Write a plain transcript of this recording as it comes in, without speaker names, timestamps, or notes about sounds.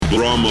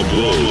Brahma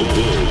Bull.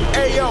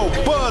 Ayo,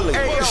 Bully.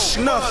 It's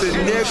nothing,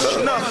 nigga. It's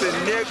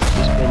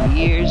been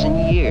years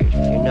and years with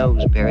your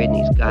nose buried in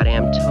these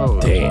goddamn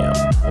tones. Damn.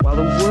 While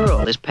the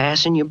world is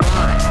passing you by.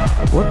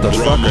 What the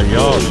fuck are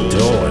y'all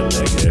doing,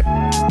 nigga?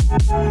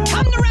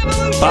 Come to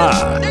Revolution.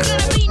 Bye. There's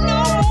gonna be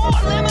no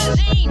more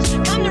limousines.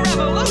 Come to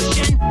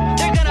Revolution.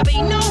 There's gonna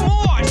be no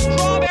more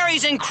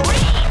strawberries and cream.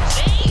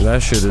 See?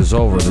 That shit is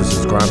over. This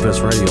is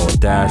Grindfest Radio and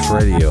Dash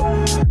Radio.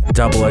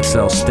 Double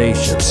XL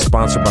station,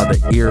 sponsored by the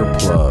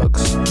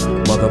Earplugs.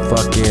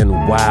 Motherfucking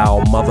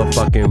Wow,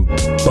 motherfucking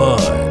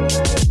Bud.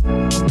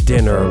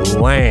 Dinner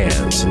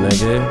Lands,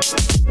 nigga.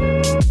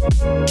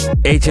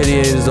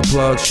 888 is the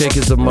plug, Shake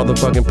is the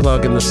motherfucking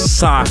plug in the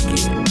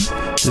socket.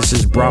 This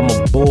is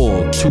Brahma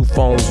Bull, Two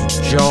Phones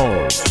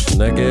Jones,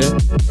 nigga.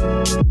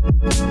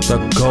 The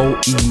Go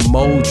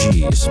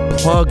Emojis,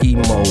 plug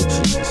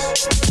emojis.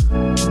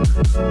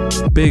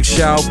 Big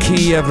shout,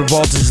 Key at the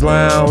Voltage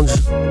Lounge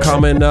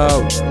coming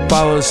up.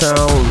 Follow the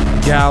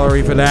Sound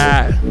Gallery for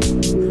that.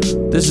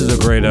 This is a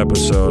great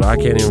episode. I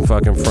can't even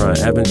fucking front.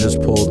 Evan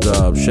just pulled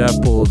up. Chef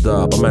pulled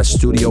up. I'm at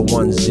Studio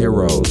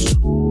 10's.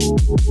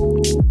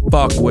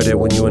 Fuck with it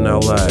when you in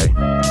LA.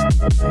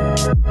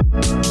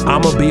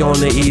 I'ma be on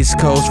the East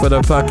Coast for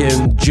the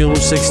fucking June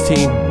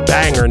 16th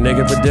banger,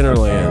 nigga, for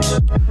Dinnerlands.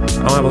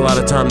 I don't have a lot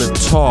of time to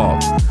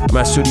talk. I'm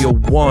at Studio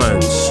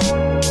 1's.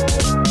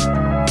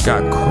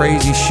 Got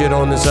crazy shit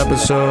on this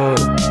episode.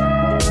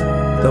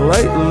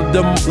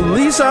 The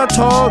least I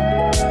talk,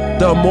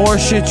 the more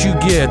shit you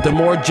get, the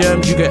more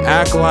gems you can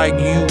act like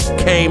you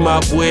came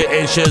up with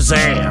in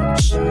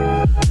Shazams.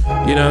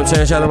 You know what I'm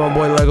saying? Shout out to my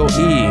boy Lego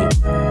E.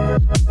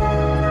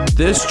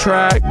 This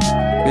track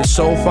is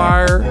so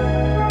fire.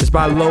 It's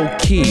by Low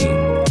Key.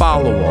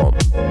 Follow him.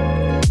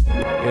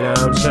 You know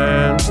what I'm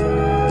saying?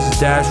 This is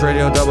Dash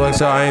Radio Double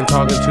XL. I ain't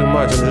talking too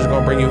much. I'm just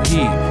gonna bring you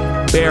heat.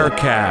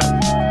 Bearcat.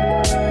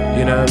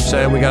 You know what I'm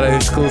saying? We got an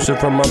exclusive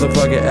from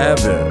motherfucking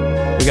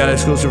Evan. We got an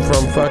exclusive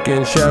from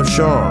fucking Chef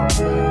Sean.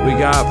 We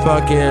got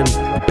fucking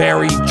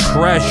Buried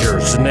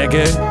Treasures,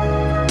 nigga.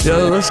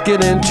 Yo, let's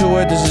get into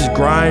it. This is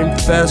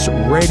Grindfest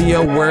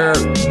Radio, where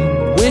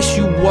you wish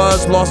you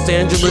was Los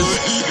Angeles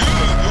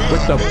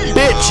with the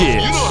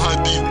bitches. You know how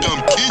these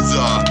dumb kids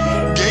are.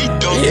 They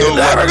don't You're know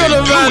never what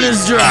gonna they find doing.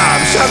 this drop.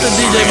 Shout out to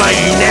DJ Mike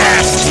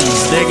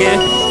Nasties, nigga.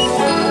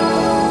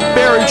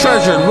 Buried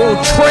Treasure, Lil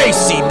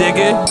Tracy,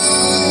 nigga.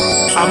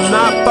 I'm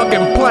not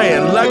fucking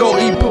playing. Lego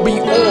E put me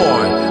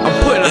on. I'm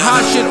putting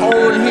hot shit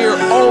on here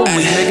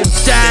only, nigga.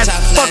 Dash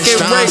fucking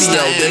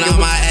radio, nigga.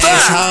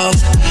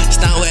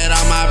 Stunt with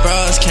all my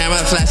bros, camera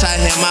flash, I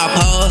hit my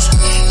pose.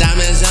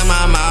 Diamonds in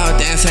my mouth,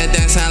 dancing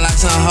like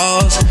some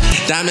hoes.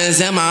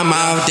 Diamonds in my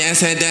mouth,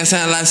 dancing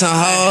like some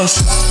hoes.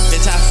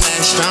 Bitch, I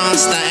flash strong,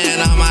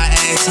 stunting on my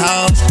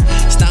ex-hoes.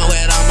 Stunt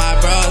with all my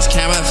bros,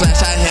 camera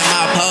flash, I hit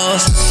my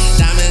pose.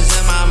 Diamonds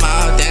in my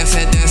mouth,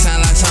 dancing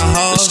like some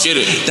hoes. Let's get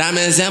it.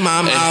 Diamonds in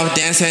my mouth,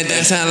 dancing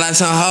like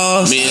some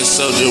hoes. Me and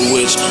Soldier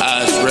Witch,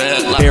 eyes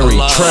red like Buried a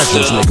lobster.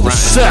 Treasures, nigga.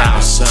 What's Right up? now,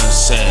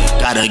 sunset,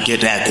 gotta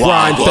get that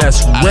guap.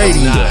 Grindfest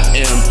Radio.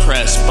 I am not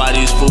impressed by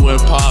these food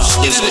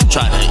imposters.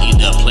 Try to eat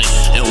the plate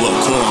and with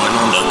corn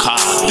on the cob.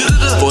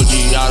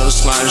 40 autos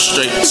sliding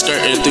straight,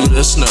 skirting through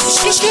the snow.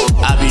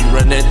 I be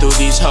running through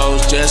these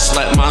hoes just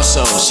like my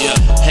souls. Yeah,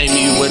 hate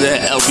me with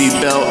an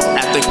LV belt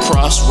at the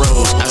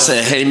crossroads. I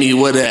said, hate me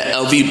with an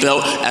LV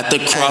belt at the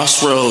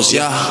crossroads.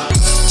 Yeah.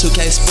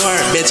 2K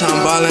Sport, bitch,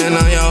 I'm ballin'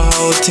 on your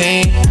whole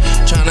team.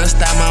 Tryna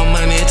stack my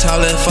money,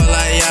 toilet full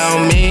like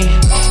Yao Ming.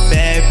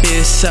 Bad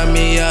bitch, suck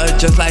me up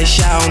just like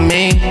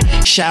Xiaomi.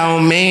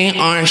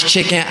 Orange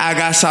chicken, I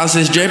got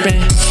sauces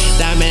dripping.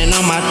 Diamond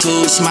on my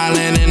tooth,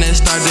 smiling and it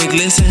start to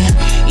glisten.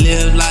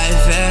 Live life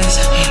fast,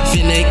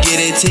 finna get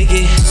a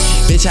ticket.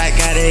 Bitch, I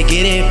gotta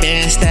get it,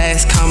 band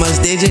stacks, commas,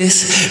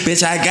 digits.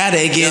 Bitch, I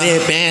gotta get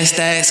it, band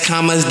stacks,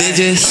 commas,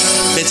 digits.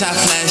 Bitch, I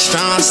flash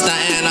strong,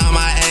 stunting on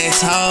my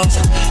ex-hoes.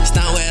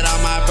 Stunt with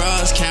all my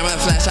bros, camera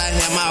flash, I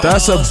hit my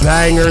That's a balls.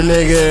 banger,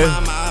 nigga.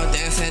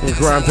 Dancing, It's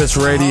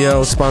Grindfest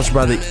Radio, sponsored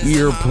by the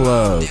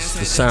Earplugs,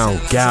 the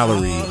Sound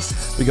Gallery.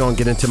 We gonna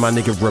get into my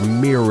nigga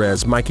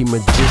Ramirez, Mikey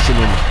Magician,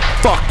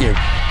 and fucking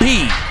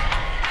beat.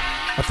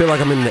 I feel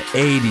like I'm in the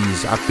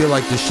 80s. I feel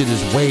like this shit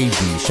is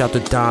wavy. Shout to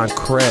Don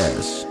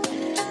Kress.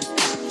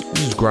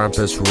 This is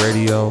Grindfest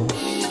Radio.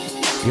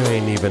 You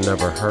ain't even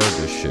never heard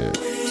this shit.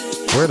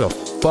 Where the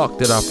fuck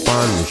did I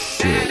find this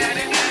shit?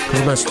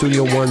 Cause I'm at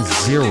Studio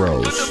 10's.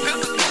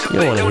 You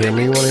don't wanna hear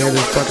me, you wanna hear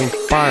this fucking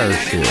fire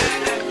shit.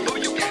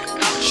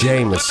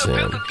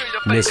 Jameson,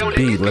 Miss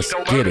B, let's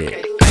get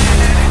it.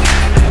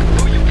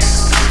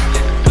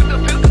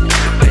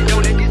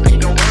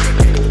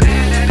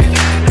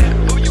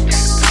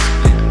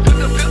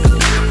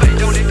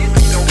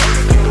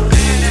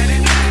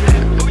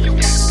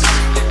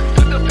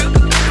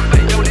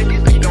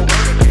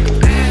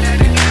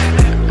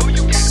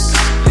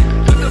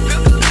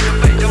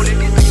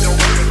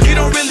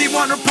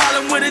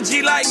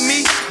 Like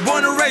me,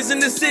 born and raised in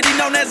the city,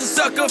 known as a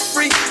sucker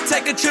free.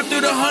 Take a trip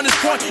through the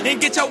 100th point and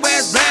get your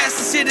ass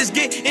blasted. Shit is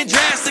getting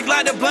drastic,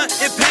 like the blunt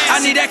and pass. I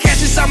need that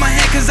cash inside my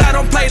hand, cause I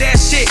don't play that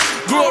shit.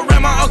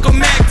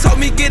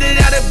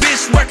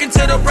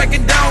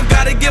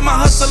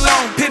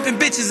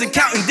 bitches and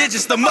counting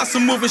digits, the muscle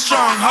moving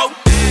strong, ho.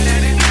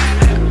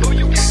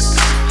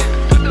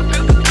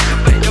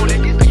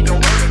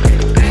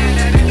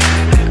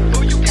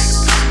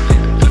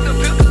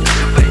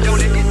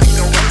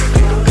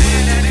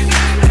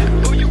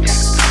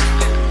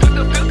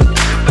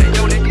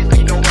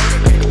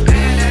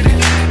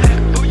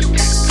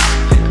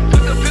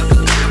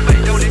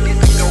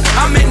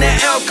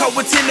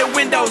 With tinted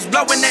windows,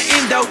 blowing the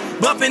endo,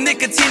 bumping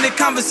nicotine in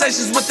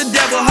conversations with the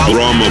devil.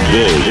 Brahma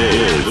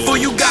Bull. Before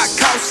you got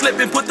caught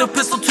slipping, put the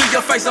pistol to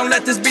your face. Don't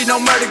let this be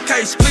no murder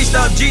case. Pleased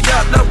up, G'd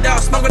up, no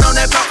doubt, smoking on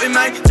that potent,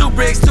 man. 2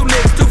 bricks, 2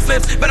 licks, 2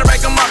 flips. Better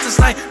rank 'em off the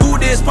slang. Who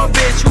this punk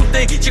bitch? Who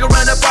think she gon'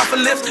 run up off her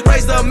lips?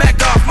 Raise the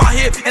Mac off my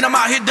hip, and I'm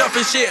out here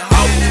dumping shit,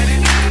 ho.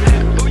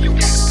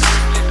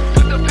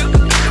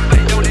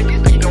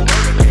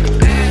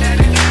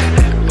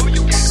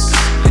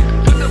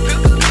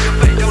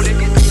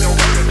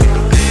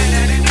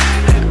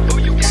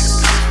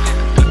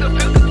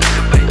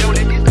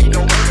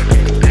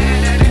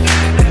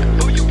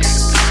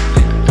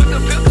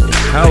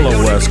 Hello,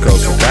 West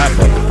Coast with that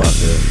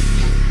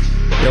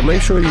motherfucker. Yo, make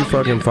sure you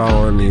fucking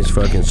following these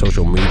fucking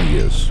social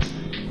medias.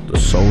 The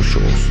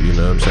socials, you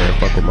know what I'm saying?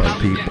 Fuck with my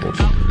peoples.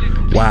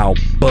 Wow,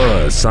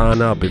 Buzz. Sign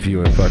up if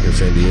you in fucking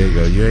San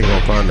Diego. You ain't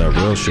gonna find that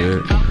real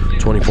shit.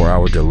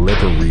 24-hour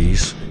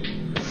deliveries.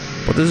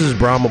 But this is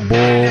Brahma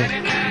Bull.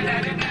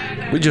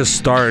 We just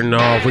starting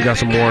off. We got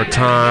some more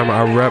time.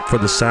 I rep for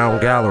the Sound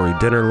Gallery,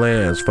 Dinner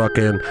Lands,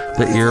 fucking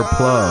the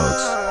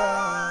earplugs.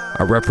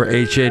 I rep for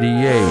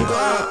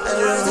H88.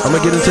 I'm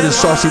gonna get into this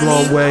Saucy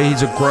Long Way.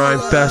 He's a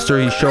grind fester.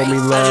 He showed me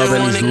love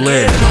and he's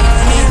lit.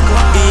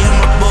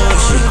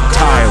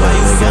 Tyler,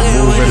 nigga,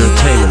 Move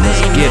Entertainment.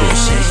 Let's get it.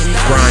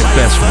 Grind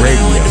Fest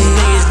Radio.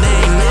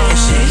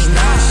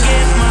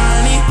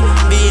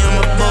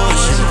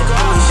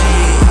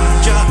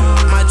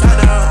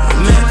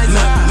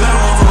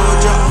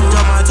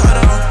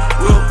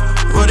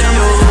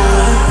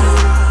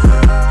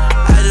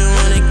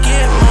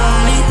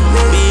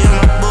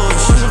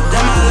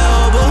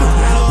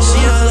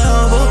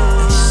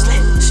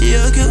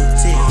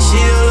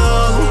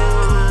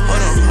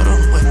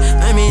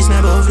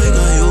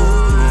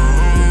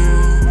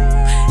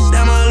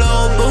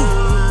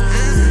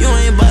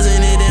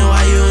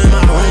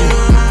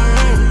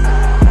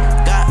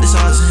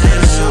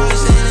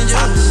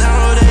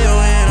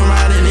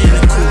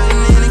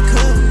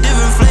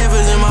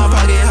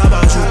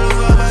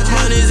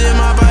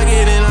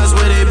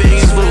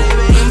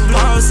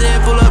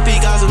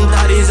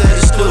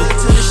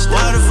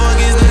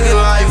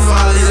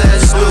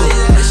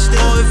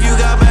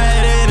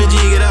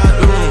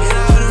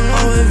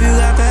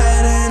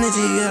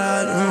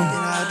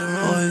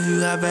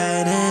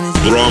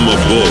 Brahma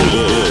Bull.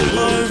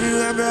 Oh, if you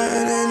got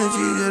bad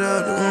energy, get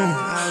out the room.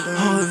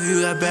 Oh, if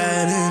you got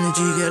bad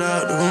energy, get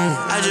out the room.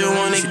 I just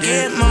wanna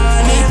get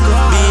money,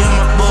 be on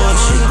my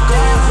bullshit.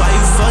 Why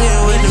you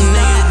fucking with them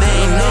niggas, they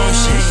ain't no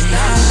shit.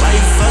 Why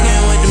you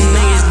fucking with them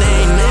niggas, they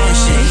ain't no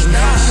shit.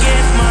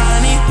 Get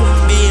money,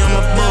 be on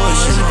my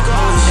bullshit.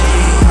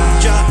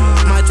 Drop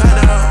my tie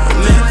down,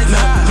 mirror,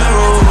 drop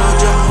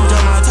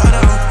my tie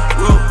down,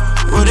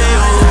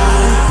 rodeo.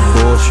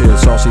 Bullshit,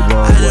 Saucy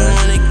Long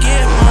Way.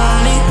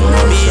 You know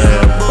what I'm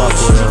saying? Fuck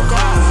with him.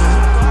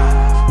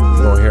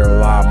 We're gonna hear a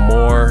lot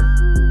more.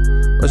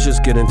 Let's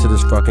just get into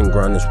this fucking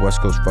grind, this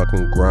West Coast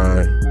fucking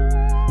grind.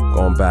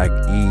 Going back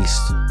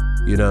east.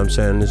 You know what I'm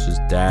saying? This is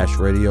Dash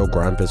Radio,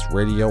 Grind Fest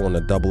Radio on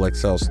the Double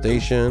XL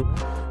station.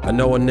 I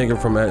know a nigga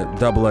from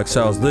Double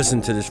XL's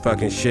listening to this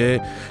fucking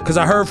shit. Cause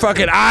I heard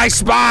fucking I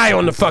Spy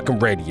on the fucking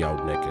radio,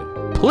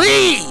 nigga.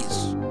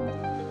 Please!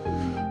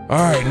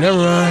 Alright, never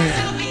mind.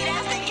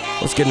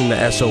 Let's get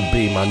into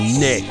SOB, my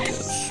niggas.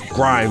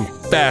 Grind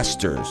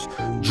Festers,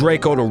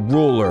 Draco the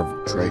Ruler,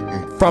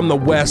 from the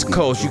West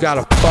Coast. You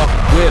gotta fuck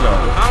with him.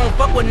 I don't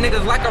fuck with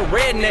niggas like a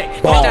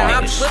redneck. Bitch,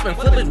 I'm slipping,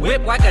 flip his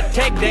whip like a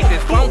tech deck.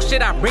 This funk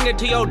shit, I bring it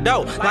to your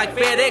door like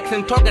FedEx.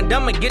 And talking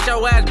dumb and get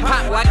your ass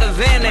popped like a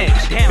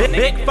Xanax.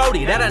 Big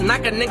 40, that'll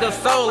knock a nigga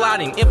soul out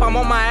him. If I'm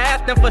on my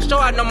ass, then for sure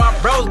I know my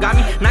bros got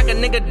me. Knock a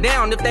nigga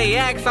down if they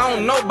ask, I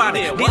don't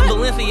nobody. These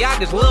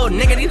Balenciagas, little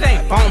nigga, these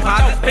ain't phone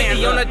pops.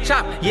 50 on the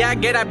chop, yeah, I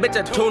get that bitch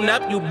a tune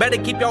up. You better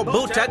keep your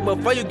boot tucked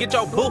before you get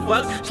your boot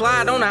fucked.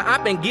 Slide on the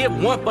op and give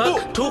 1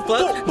 fuck, 2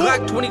 fucks.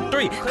 Glock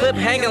 23, clip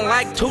hanging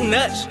like 2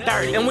 nuts.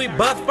 And we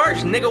bust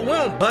first, nigga, we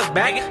don't bust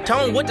back.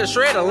 Tone with the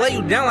shredder, lay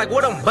you down like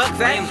where them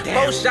bucks at.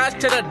 4 shots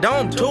to the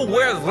dome, 2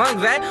 where his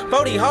lungs at.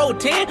 40 whole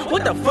 10,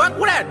 what the fuck,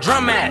 where that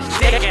drum at?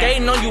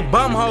 Skating on you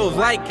bum hoes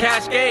like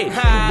Cascade.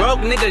 You broke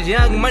niggas,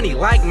 young money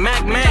like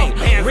Mac Man.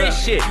 Rich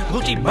shit,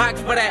 Gucci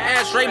box for that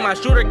ashtray. My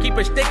shooter keep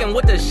it sticking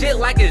with the shit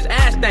like his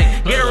ass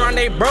thing. Get around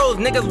they bros,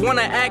 niggas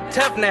wanna act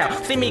tough now.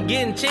 See me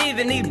getting cheese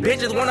and these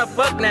bitches wanna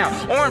fuck now.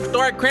 Arms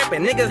start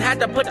cramping, niggas had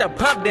to put the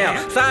pump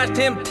down. Size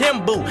Tim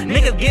boot,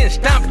 niggas getting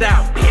stomped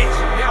out.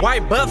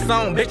 White buffs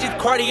on, bitches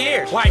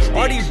Cartiers.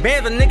 All these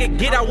bands a nigga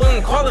get, I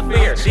wouldn't call it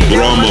fair.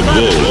 Drama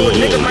Bull.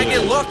 Nigga might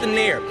get lost in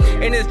there.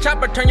 And this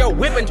chopper turn your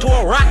whip into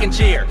a rocking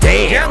chair.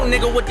 Damn. Young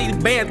nigga with these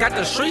bands got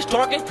the streets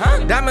talking.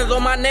 Diamonds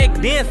on my neck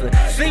dancing,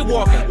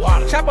 sleepwalking.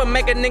 Chopper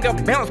make a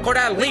nigga bounce, call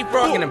that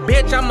leapfrogging. And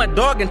bitch, I'm a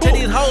dog, and to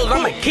these hoes,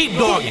 I'ma keep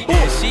dogging.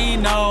 She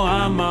know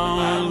I'm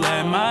on,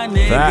 let my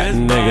niggas That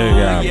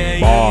nigga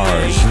got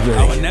bars.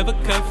 I would never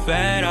cut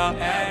fat off.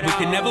 We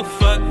can never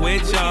fuck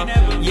with y'all.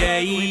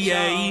 Yeah.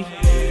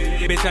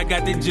 Bitch, I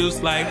got the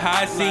juice like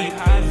high C.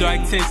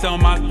 Dark tints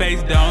on my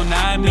face, don't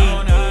eye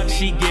me.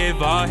 She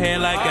give all hair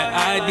like an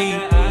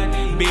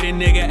ID. Beat a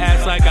nigga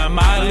ass like I'm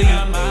Miley.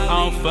 I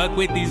don't fuck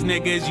with these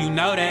niggas, you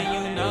know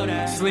that.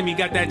 Slimmy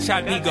got that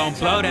chop, he gon'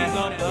 blow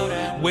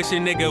that. Wish a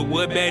nigga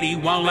would, bet he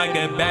won't. Like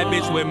a bad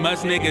bitch with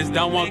must niggas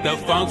don't want the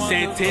funk.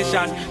 Send 10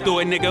 shots, throw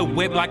a nigga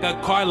whip like a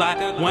car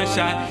lot. One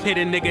shot, hit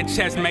a nigga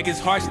chest, make his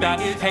heart stop.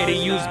 Hate to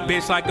use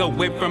bitch like a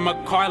whip from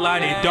a car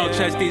lot. And don't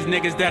trust these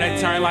niggas that'll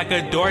turn like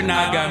a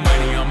doorknob. I got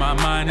money on my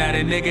mind, not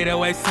a nigga to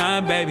waste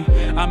time, baby.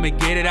 I'ma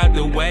get it out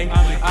the way.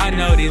 I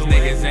know these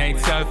niggas ain't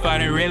tough, I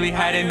done really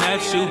had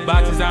enough shoot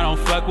boxes. I don't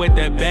fuck with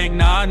the bank,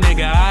 nah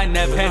nigga. I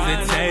never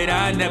hesitate,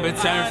 I never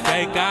turn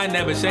fake. I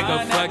never shake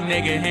a fuck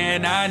nigga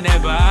hand. I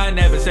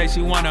never say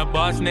she want a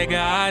boss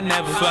nigga. I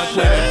never fuck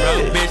with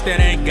a broke bitch that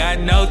ain't got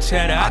no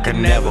cheddar. I could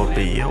never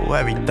be you,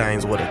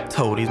 everything's with a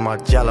toe. These my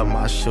jello,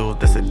 my shoes,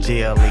 this a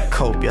GLE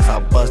cope. Yes, I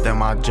bust in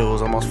my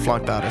jewels, almost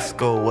flunked out of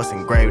school. What's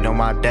engraved on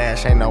my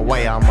dash, ain't no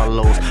way I'ma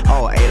lose.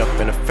 All 8 up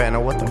in the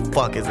phantom, what the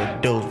fuck is a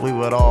deuce? We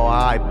with all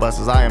eye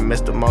busters, I am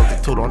Mr.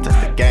 Multitude. Don't test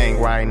the gang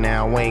right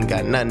now, we ain't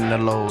got nothing to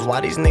lose.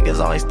 Why these niggas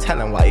always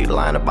telling, why you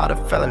lying about a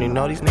felony?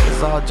 Know these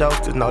niggas all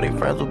jokesters, know they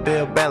friends with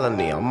Bill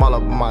Bellamy. I'm all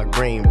up on my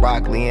green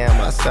broccoli and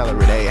my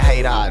celery. They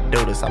hate how I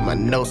do this, I'm a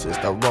gnosis,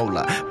 the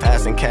roller.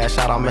 Passing cash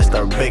out on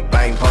Mr. Big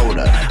Bang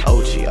Boulder.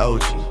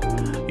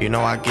 Ochi. You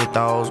know I get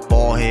those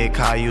bald head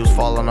Cailloux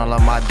falling all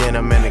of my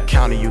denim in the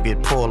county. You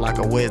get pulled like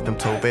a wisdom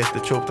tooth. It's the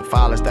truth, the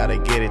violence that I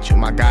get at you.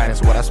 My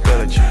guidance, what I spill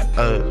at you.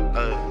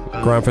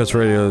 Grindfest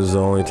Radio is the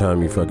only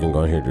time you fucking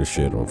gonna hear this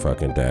shit on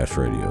fucking Dash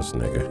Radios,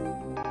 nigga.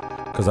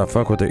 Cause I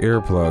fuck with the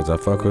earplugs. I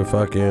fuck with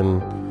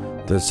fucking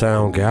the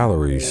sound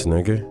galleries,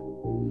 nigga.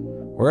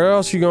 Where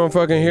else you gonna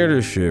fucking hear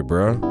this shit,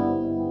 bro?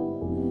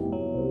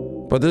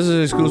 But this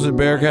is exclusive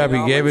Bearcat.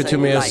 He gave it to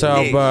me at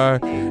South by,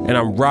 and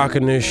I'm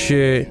rocking this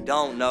shit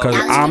cause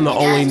I'm the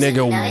only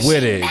nigga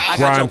with it.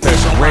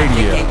 Grindfest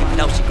Radio. You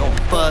know she gon'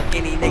 fuck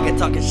any nigga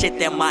talking shit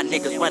that my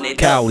niggas run it up.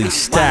 Cali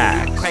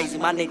Stack. Crazy,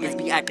 my niggas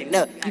be acting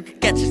up. You can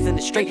catch us in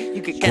the street,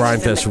 you can catch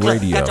Grindfest us in the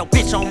club. Radio. Got your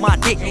bitch on my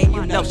dick and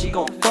you know she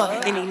gon'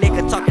 fuck any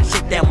nigga talking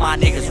shit that my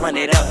niggas run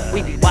it up.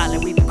 We be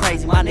wildin', we be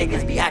crazy, my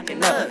niggas be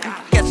acting up. You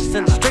can catch us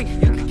in the street,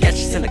 you can catch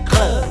us in the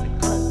club.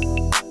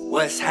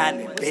 What's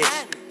happening,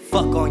 bitch?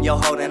 Fuck on your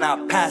hoe, then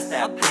I'll pass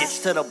that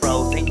bitch to the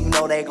bros, and you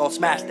know they gon'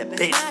 smash the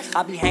bitch.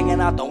 I be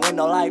hanging out the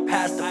window like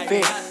past the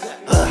fish.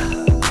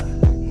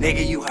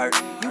 Nigga, you hurt.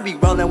 You be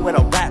rollin' with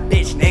a rap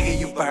bitch, nigga,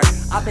 you burnt.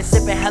 I been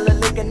sippin' hella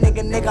liquor,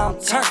 nigga, I'm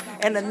turned.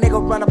 And a nigga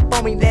run up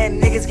on me,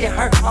 then niggas get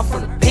hurt. I'm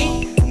from the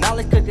beat, now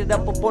let's cook it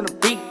up on the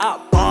beat. I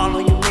ball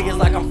on you niggas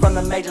like I'm from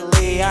the major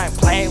league. I ain't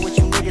playin' with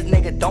you niggas,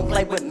 nigga, don't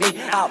play with me.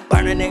 I'll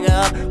burn a nigga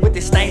up with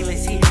this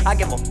stainless heat. I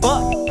give a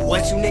fuck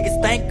what you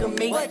niggas think of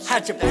me.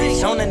 Had your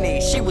bitch on the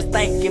knee, she was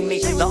thanking me.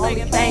 The only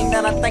thing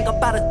that I think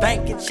about is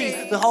bank and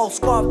cheese. The whole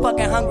squad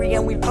fucking hungry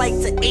and we play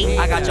to eat.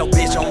 I got your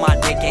bitch on my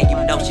dick and you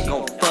know she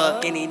gon'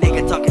 fuck any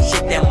nigga talking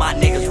shit that my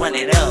niggas run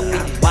it up. We be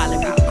wildin',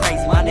 we be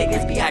crazy, my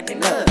niggas be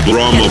acting up.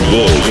 Drama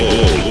Bull.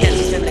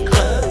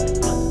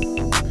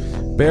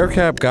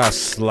 Bearcat got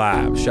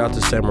slapped. Shout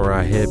to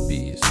Samurai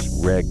Hippies,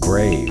 Red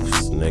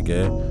Graves,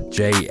 nigga,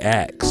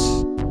 JX.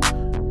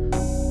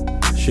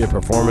 Shit,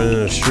 performing in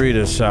the street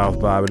in South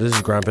by, but this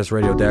is Grindfest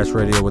Radio, Dash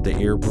Radio with the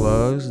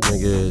earplugs.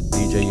 Nigga,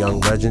 DJ Young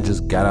Legend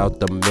just got out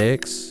the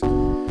mix.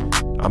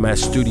 I'm at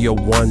Studio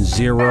 10.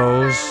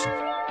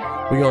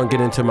 We gonna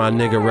get into my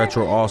nigga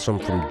Retro Awesome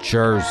from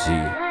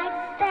Jersey,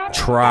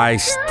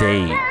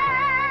 Tri-State.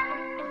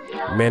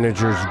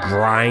 Managers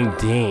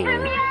grinding.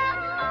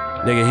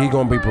 Nigga, he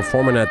gonna be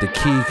performing at the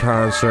Key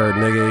concert,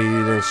 nigga. He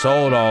done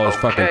sold all his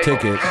fucking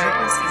tickets.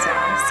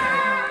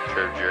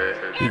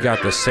 He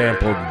got the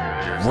sample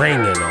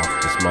ringing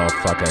off this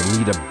motherfucker.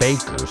 Anita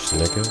Baker's,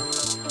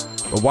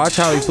 nigga. But watch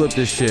how he flipped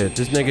this shit.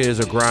 This nigga is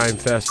a grind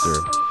fester.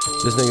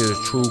 This nigga is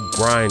a true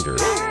grinder.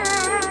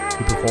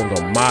 He performed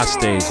on my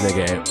stage,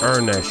 nigga, and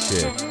earned that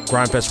shit.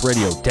 Grindfest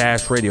Radio,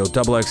 Dash Radio,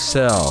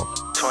 XXL.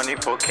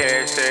 24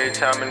 carats every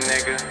time a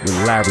nigga.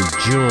 With Larry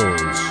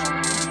Jones.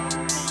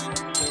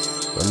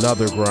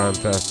 Another grind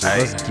fester.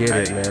 Let's get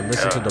it, man.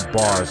 Listen to the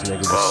bars,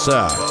 nigga. What's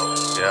up?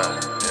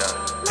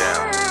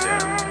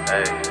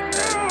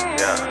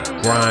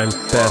 Grind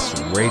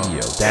Fest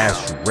Radio,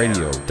 Dash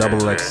Radio,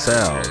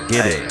 XXL.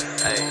 Get it.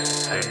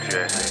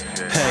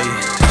 Hey,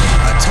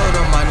 I told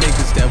all my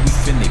niggas that we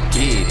finna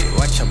get it.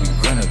 Watch how we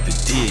run up the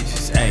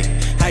digits. Hey,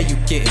 how you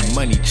getting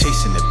money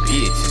chasing the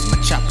bitches?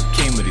 My chopper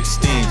came with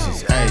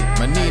extensions. Hey,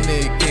 my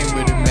Nina came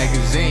with a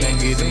magazine.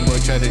 Get them boy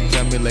try to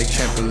jump me like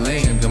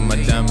trampoline. Got my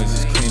diamond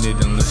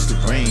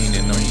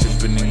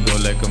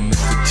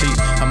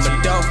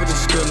off with a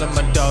skill and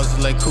my dogs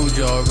are like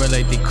Cujo, or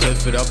like they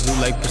Clifford. I blue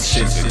like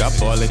Pacific, I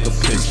ball like a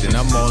piston.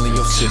 I'm all in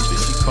your sister,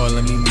 she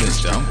calling me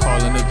mister. I'm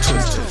calling her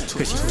twister,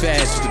 cause she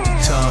fast with the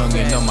tongue.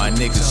 And all my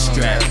niggas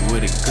strapped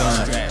with a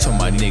gun. Told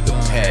my nigga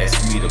pass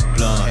me the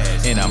blunt,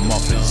 and I'm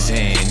off the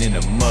Zan in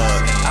the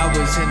mud. I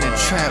was in the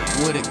trap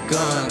with a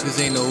gun, cause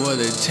ain't no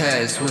other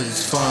task was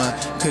as fun.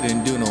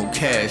 Couldn't do no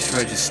cash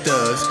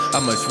registers. I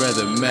much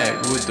rather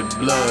Mac with the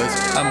bloods.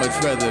 I much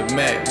rather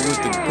Mac with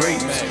the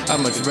grapes. I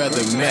much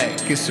rather Mac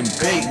get some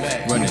bait.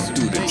 Running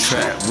through the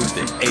trap with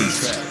the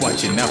ace.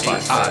 Watching out for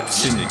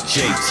ops in the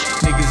jakes.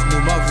 Niggas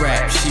knew my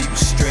rap, she was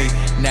straight.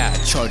 Now I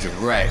charge a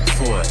rack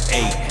for an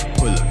 8.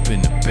 Pull up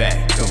in the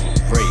back of a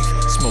Wraith.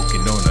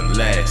 Smoking on the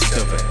last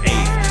of an 8.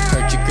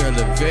 Heard your girl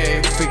a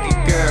very freaky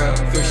girl.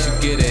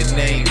 First you get a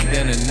name,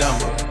 then a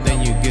number.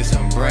 Then you get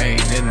some brain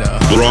in the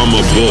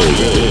Drama Boy.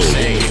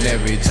 Saying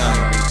every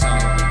time.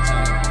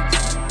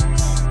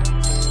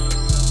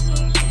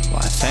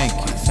 Why thank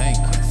you, thank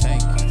you,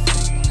 thank you,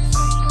 thank you.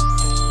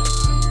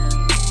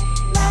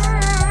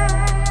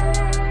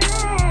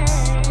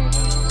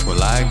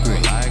 Well, I agree.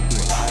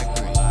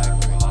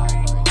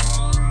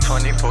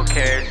 24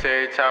 carats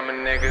every time a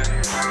nigga.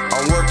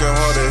 I'm working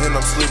harder and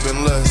I'm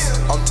sleeping less.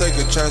 I'm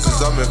taking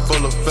chances, I'm in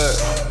full effect.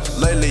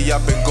 Lately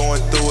I've been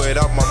going through it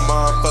out my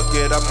mind. Fuck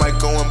it, I might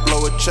go and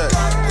blow a check.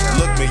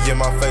 Look me in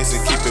my face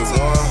and keep it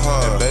 100.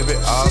 And baby,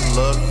 I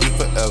love you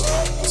forever.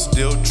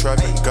 Still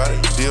trapping, got a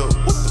deal.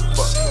 What the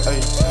fuck? Hey,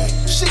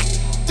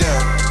 shit, damn.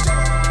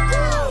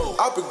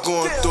 I've been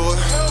going through it.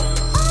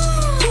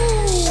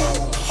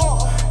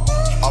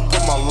 I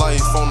put my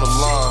life on the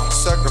line,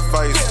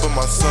 sacrifice for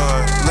my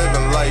son,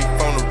 living life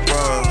on the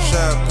run.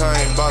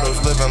 Champagne bottles,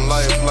 living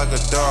life like a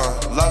don.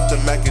 Lobster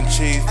mac and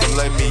cheese,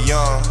 filet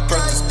mignon.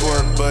 Press the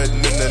sport button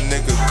and the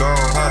nigga gone.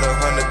 Had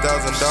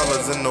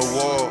 $100,000 in the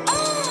wall.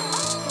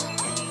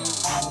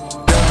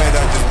 Damn it,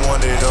 I just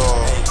want it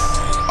all.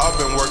 I've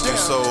been working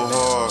so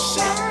hard,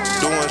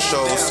 doing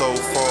shows so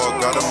far.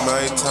 Gotta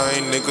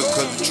maintain, nigga,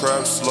 cause the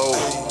trap slow.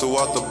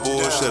 Throughout the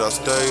bullshit, I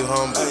stay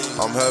humble.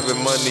 I'm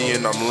having money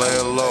and I'm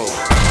laying low.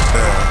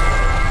 Damn.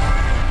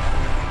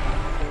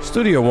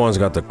 Studio One's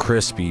got the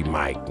crispy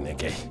mic,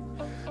 nigga.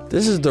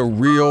 This is the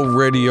real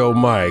radio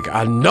mic.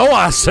 I know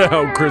I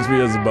sound crispy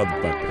as a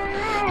motherfucker.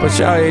 But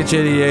shout out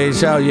H88,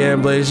 shout out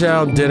Yamblade,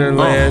 shout out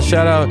Dinnerland,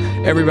 shout out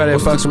everybody that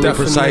fucks with me,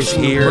 Precise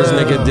Ears,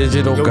 nigga,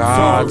 Digital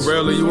Gods.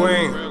 Really, you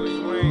ain't.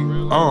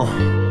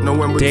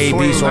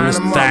 Davies on this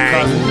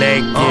thing,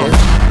 naked.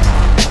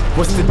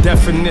 What's the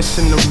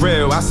definition of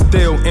real? I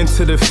still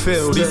enter the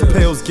field. These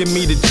pills give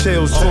me the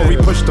chills. Tory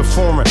push the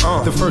foreign.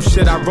 The first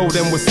shit I wrote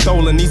in was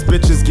stolen. These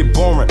bitches get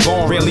boring.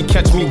 Rarely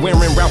catch me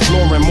wearing Ralph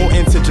Lauren. More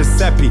into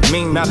Giuseppe.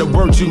 Now the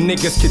words you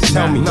niggas can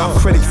tell me.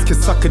 Critics can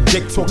suck a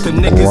dick. Talk to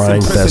niggas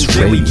in prison.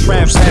 Daily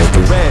trap past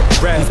the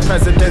red. These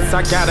presidents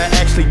I gotta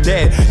actually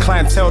dead.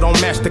 Clientele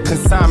don't match the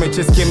consignment.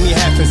 Just give me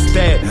half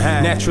instead.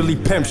 Naturally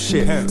pimp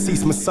shit.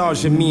 Cease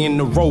massaging me in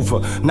the Rover.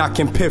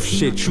 Knocking piff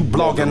shit. You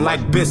blogging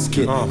like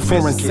biscuit.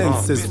 Foreign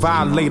senses,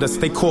 violators,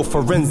 they call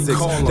forensics.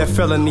 That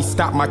felony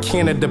stopped my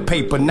Canada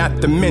paper,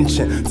 not to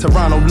mention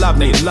Toronto love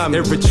me.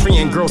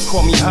 Eritrean girls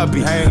call me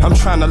hubby. I'm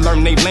trying to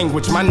learn their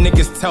language, my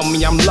niggas tell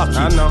me I'm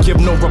lucky. Give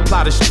no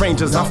reply to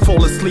strangers, I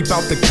fall asleep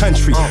out the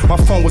country. My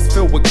phone was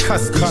filled with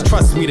cuskies,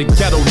 trust me, the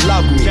ghetto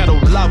love me.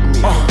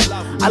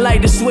 I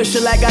like the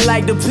swisher like I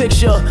like the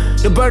picture.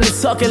 The burner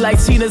tucking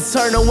like Tina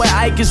Turner when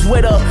Ike is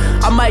with her.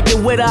 I might get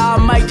with her, I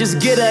might just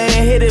get her and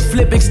hit it.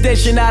 Flip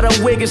extension out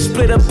of wig and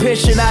split a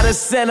pishin' out of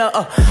center.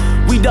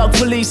 We duck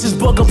polices,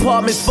 book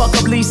apartments, fuck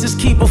up leases,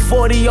 keep a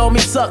 40 on me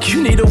tuck.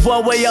 You need a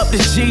one-way up to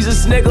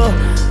Jesus, nigga.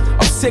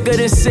 I'm sicker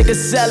than sick of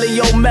selling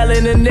your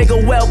melon. A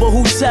nigga well, but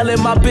who tellin'?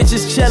 My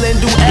bitches chillin',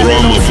 do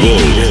Ellen on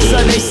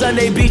TV.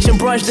 Sunday beach and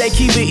brunch, they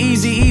keep it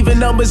easy. Even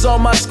numbers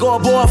on my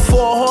scoreboard,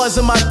 4 whores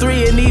in my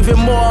 3 and even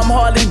more. I'm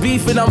hardly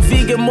beefing, I'm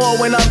vegan more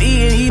when I'm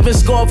eating. Even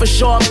score for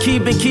sure, I'm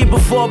keeping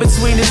 4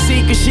 between the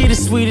seekers. She the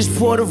sweetest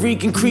Puerto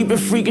Rican, creeping,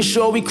 freaking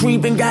sure we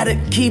creeping. Gotta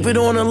keep it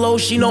on the low,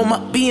 she know my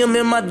BM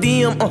in my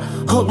DM.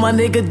 Hook my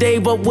nigga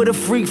Dave up with a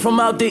freak from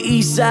out the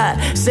east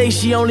side. Say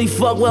she only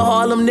fuck with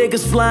Harlem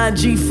niggas flying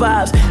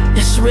G5s.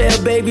 It's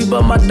real, baby,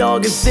 but my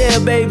dog is there,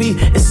 baby.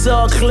 It's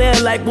all clear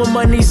like when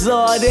money's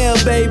all there,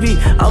 baby.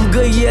 I'm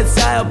good, yeah,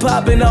 tire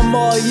popping, I'm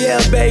all, yeah,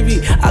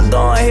 baby. I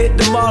go and hit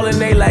them all and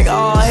they like,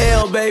 oh,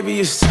 hell,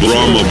 baby.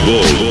 Drama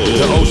Boy.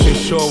 The ocean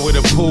shore with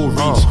a pool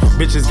reach.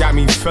 Bitches got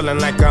me feeling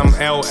like I'm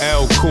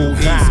LL Cool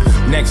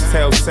East. Next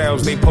tell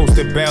sales, they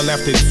posted bail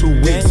after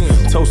 2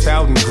 weeks. Toast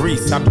out in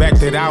Greece, I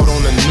backed it out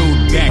on a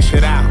nude beach.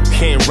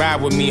 Can't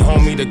ride with me,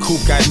 homie, the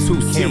coupe got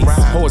 2 seats.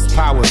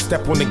 Horsepower,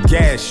 step on the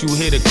gas, you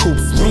hear the coupe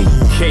speak.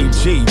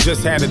 KG,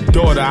 just had a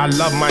daughter, I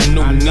love my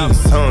new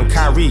niece.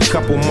 Kyrie,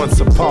 couple months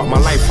apart, my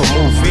life a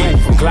movie.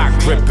 Glock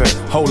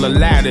gripping, hold a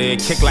ladder, it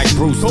kick like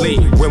Bruce Lee.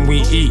 When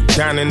we eat,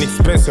 dining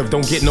expensive,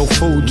 don't get no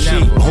food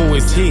cheap. Who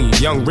is he?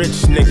 Young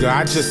rich nigga,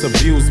 I just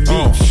abuse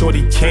beef.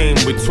 Shorty came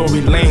with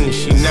Tory Lane,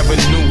 she never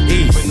knew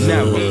East.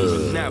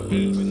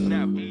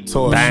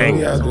 Bang.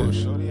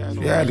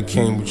 She had the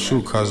king with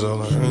you, cuz I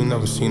ain't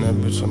never seen that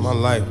bitch in my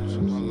life.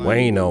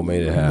 Wayno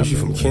made it happen. She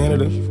from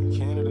Canada?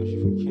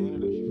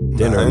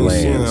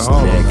 Dinnerlands,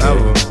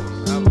 nigga.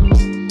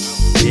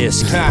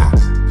 Biscuit.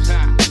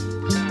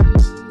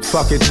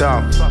 Fuck it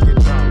though.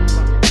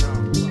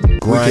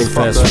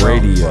 Grindfest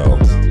Radio.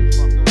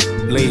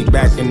 Laid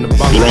back in the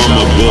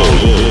bungalow.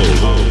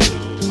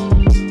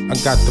 I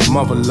got the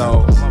mother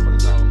low.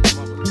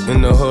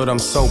 In the hood, I'm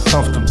so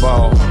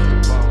comfortable.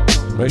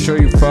 Make sure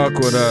you fuck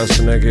with us,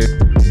 nigga.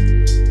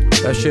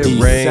 That shit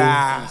rain.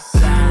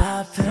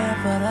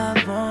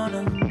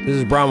 This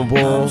is Brahma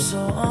Bull.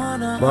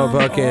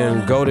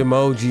 Motherfucking gold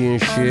emoji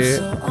and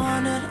shit.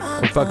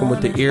 I'm fucking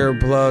with the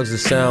earplugs, the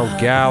Sound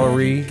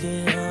Gallery.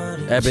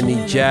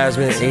 Ebony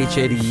Jasmine,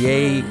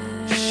 H88.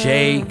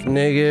 Shake,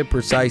 nigga.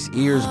 Precise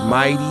Ears,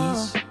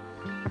 Mighties.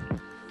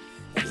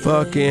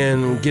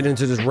 Fucking get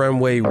into this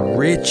runway,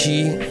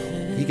 Richie.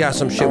 He got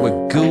some shit with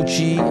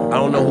Gucci. I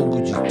don't know who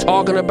Gucci's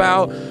talking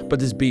about, but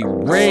this beat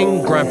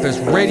ring.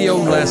 Grindfest Radio,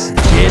 let's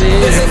get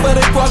it. They say for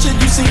they watch it,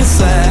 you see the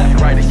sign.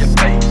 Right in your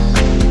face.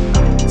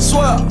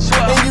 Swear,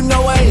 and you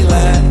know I ain't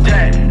lying.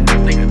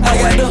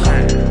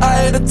 I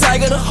had the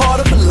tiger, the heart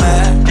of a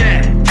lion.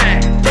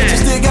 But you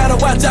still gotta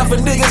watch out for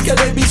niggas, cause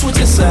they be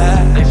switching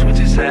sides. They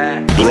switching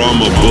sides.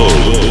 Brahma Bull.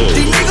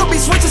 These niggas be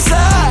switching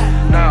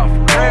sides. No,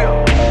 for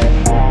real.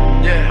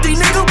 Yeah. These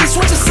niggas be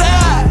switching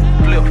sides.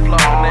 Flip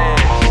flop, man.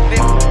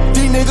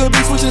 These niggas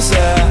be switching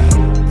sides.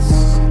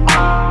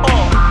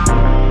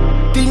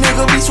 These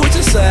niggas be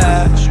switching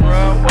sides.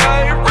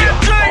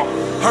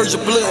 Heard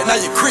your blood, now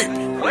you creepin'.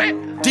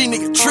 These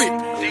niggas trippin'.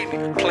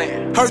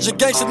 Heard your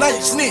gangster, now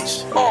you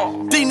snitch.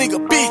 These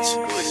niggas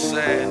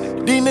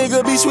bitches. These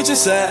niggas be switching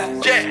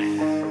sides.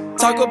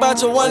 Talk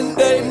about you one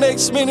day,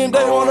 next minute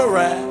they wanna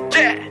ride.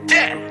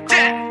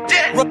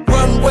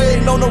 Runway,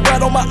 on the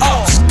ride on my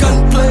ox.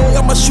 Gunplay,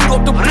 I'ma shoot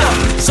up the block.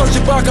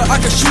 Sergeant Barker, I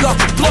can shoot off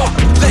the block.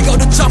 They go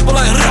the chopper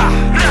like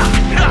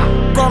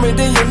rah. Promise,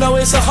 then you know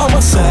it's a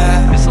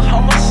homicide. It's a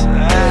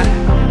homicide.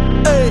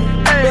 Hey,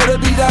 better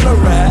be down the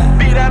ride.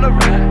 Be down the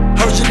ride.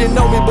 Heard you didn't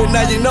know me, but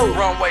now you know.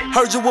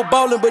 Heard you were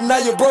ballin', but now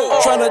you broke.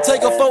 Tryna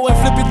take a 4 and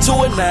flip it to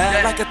a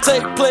 9. Like a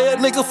tape player,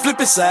 nigga flip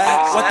it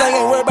sides. One thing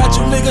ain't worried about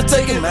you niggas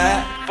taking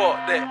mine. Fuck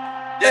that.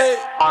 Yeah,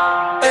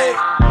 hey.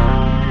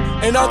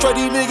 And I'll try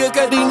these niggas,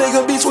 cause these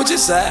niggas be switching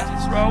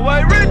sides.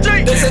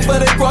 They say for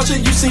they cross you,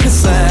 you see the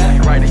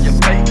sign. Right in your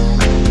face.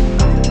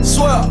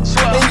 Swear,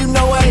 and you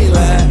know I ain't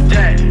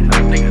lying.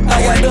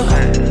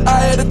 I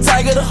had the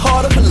tiger, the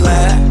heart of a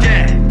lion.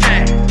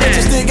 But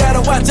you still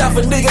gotta watch out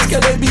for niggas,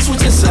 cause they be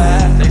switching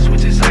sides. They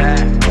switching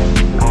sides.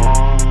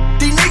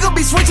 These niggas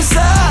be switching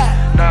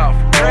sides. No,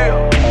 for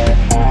real.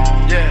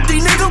 Yeah.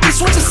 These niggas be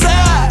switching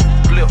sides.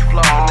 Flip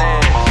flop,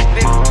 man.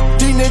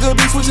 These niggas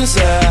be switching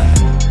sides.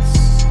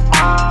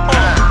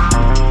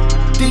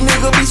 These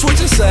niggas be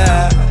switching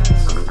sides.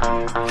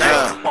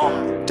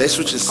 They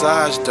switching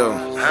sides though.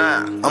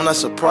 I'm not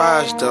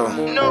surprised though.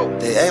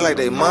 They act like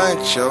they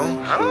macho.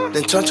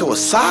 Then turn to a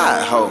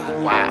side hoe.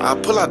 I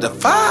pull out the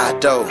fire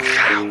though.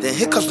 Then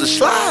here comes the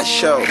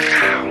slideshow.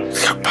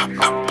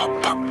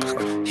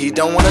 He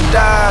don't wanna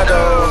die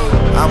though.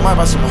 I might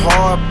buy some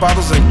hard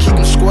bottles and keep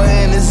him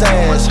square in his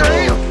ass.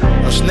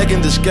 A snake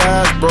in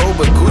disguise, bro,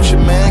 but Gucci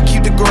man,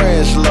 keep the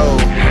grass low.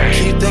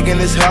 Keep thinking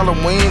it's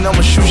Halloween,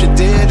 I'ma shoot you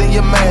dead in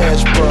your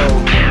mask, bro.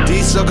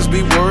 These suckers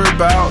be worried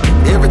about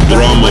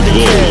everything but the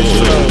cash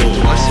flow.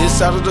 His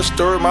side of the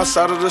story, my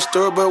side of the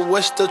story, but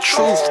what's the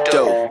truth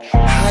though?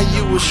 How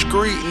you a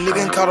street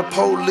nigga and call the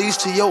police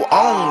to your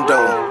own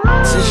though?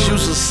 Since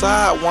you's a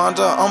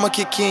sidewinder, I'ma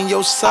kick in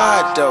your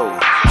side though.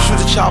 Shoot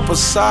the chopper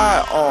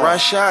side on, ride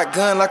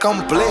shotgun like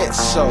I'm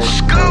Bledsoe.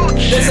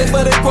 They say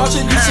for they cross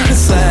you, you see the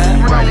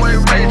sign. Runway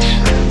rich.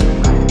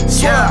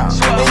 Yeah,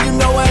 and you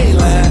know I ain't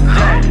lying.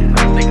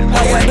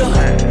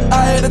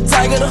 I had the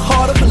tiger, the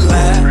heart of a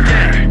lion.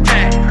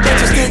 But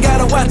you still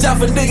gotta watch out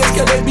for niggas,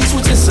 cause they be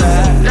switching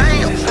sides.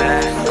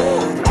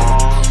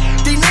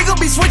 These niggas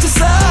be switching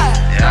sides.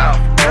 Yeah,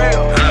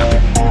 real.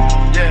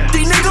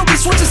 These niggas be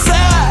switching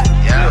sides.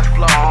 Yeah,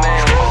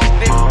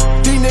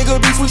 these niggas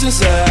be switching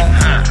sides.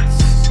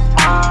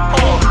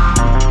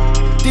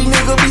 These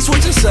niggas be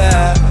switching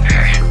sides.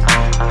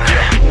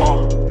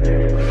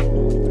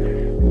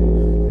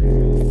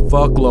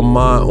 Fuck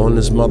Lamont on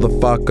this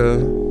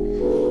motherfucker.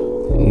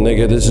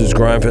 Nigga, this is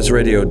Grindfest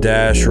Radio,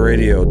 Dash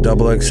Radio,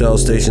 Double XL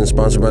station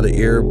sponsored by the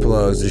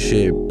Earplugs. This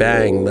shit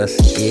bang, let's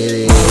get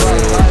it.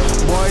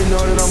 Boy, you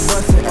know that I'm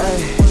bustin',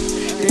 ayy.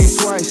 Think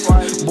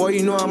twice. Boy,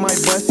 you know I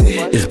might bust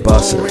it. It's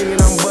bustin'.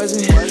 I'm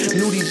buzzing.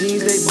 Nudie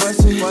jeans, they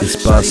bustin'. It's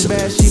bustin'.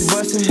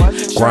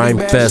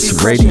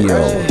 Grindfest Radio.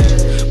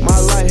 My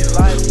life,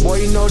 boy,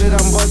 you know that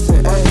I'm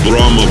bustin', ayy.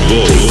 Brahma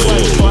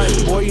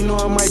Bull. Boy, you know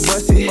I might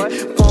bust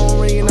it. Phone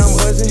ringing, I'm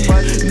buzzing.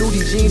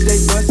 Nudie jeans, they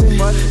bustin'.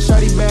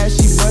 Shorty bad,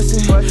 she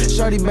bustin'.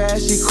 Shorty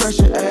bad, she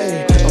crushin',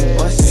 ayy. I'm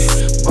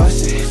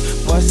bustin'.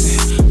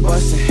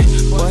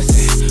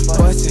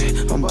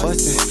 I'm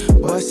bustin'.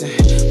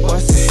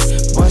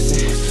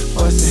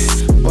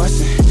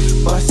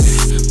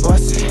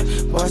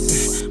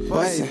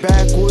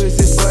 Backwoods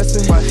is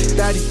bustin'.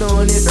 Daddy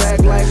throwing it back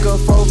like a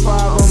 4-5,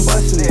 I'm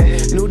bustin'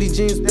 it. Nudie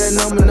jeans with that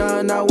number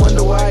 9. I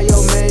wonder why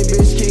your main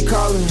bitch keep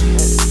calling.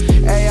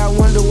 Hey, I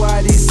wonder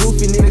why these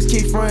goofy niggas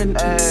keep frontin'.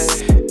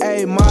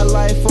 Hey, my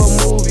life a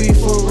movie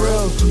for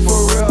real, for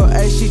real.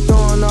 Hey, she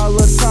throwing all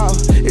the talk.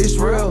 It's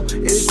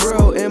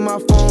real, and my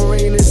phone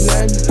ringing, it's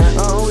nothing.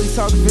 I only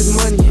talk if it's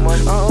money.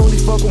 I only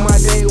fuck with my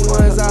day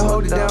ones. I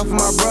hold it down for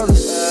my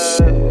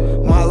brothers.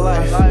 My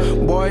life,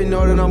 boy, you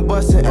know that I'm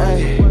bustin'.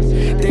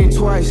 Ayy, think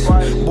twice,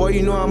 boy,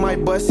 you know I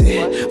might bust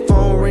it.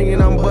 Phone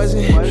ringing, I'm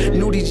buzzing.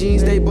 Nudie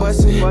jeans, they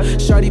bustin'.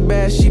 Shawty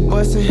bad, she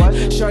bustin'.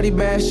 Shawty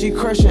bad, she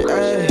crushin'.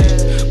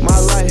 Ayy, my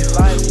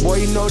life, boy,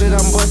 you know that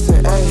I'm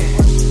bustin'.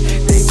 Ayy.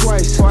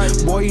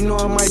 Twice, boy, you know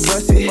I might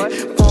bust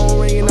it. Phone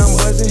ringing, I'm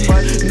buzzing.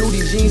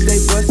 Nudie jeans, they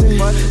bustin'.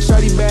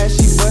 Shawty bad,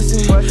 she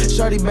bustin'.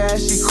 Shawty bad,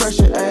 she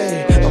crushin'.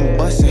 Ayy, I'm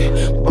bustin'.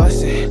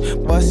 I'm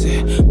bustin'.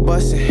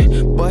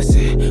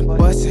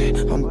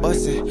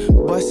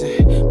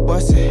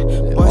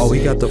 Oh,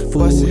 we got the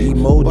food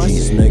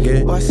emojis,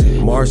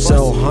 nigga.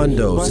 Marcel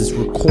Hundos is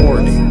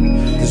recording.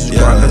 This is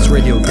Rockets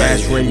Radio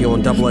Dash Radio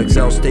on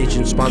XXL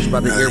station, sponsored by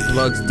the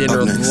Earplugs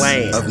Dinner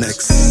Land. Up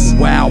next.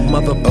 Wow,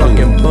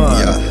 motherfucking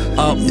bud.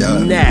 Up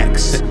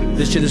next.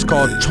 This shit is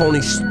called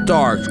Tony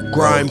Stark's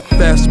Grime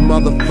Fest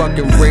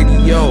motherfucking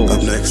radio.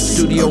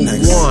 Studio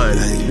One.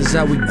 This is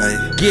how we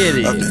get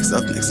it.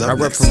 I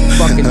rep from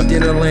fucking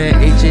Dinnerland,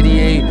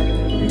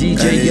 H88,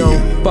 DJ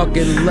Young,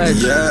 fucking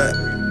legend.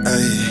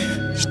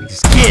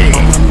 Let's get it.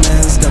 All my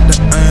mans got the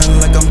iron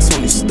like I'm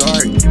Tony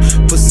Stark.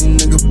 Pussy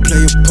nigga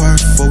play a part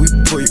before we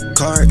pull your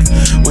card.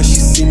 When she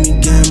see me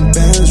getting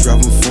bands,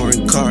 driving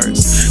foreign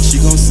cars,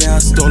 she gon' say I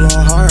stole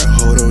her heart.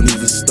 Hold on,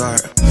 even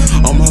start.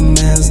 All my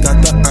mans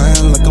got the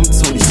iron like I'm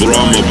Tony Stark.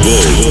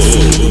 Pussy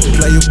nigga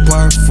play a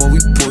part before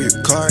we pull your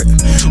card.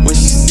 When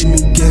she see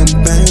me getting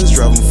bands,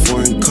 driving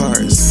foreign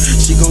cars,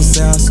 she gon'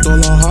 say I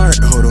stole her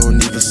heart. Hold on,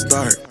 even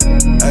start.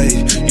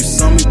 Ayy, you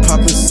saw me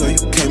poppin', so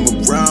you came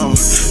around.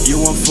 You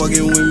want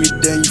fucking with me,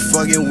 then you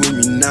fucking with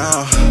me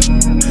now.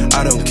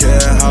 I don't care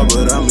how,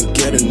 but I'ma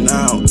get it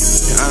now.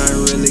 I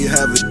ain't really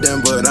have it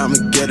then, but I'ma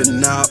get it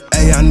now.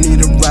 Ayy, I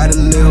need a ride, a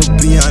little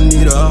B, I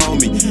need a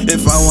homie.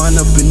 If I wind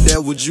up in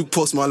there, would you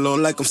post my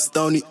loan like I'm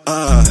Stoney?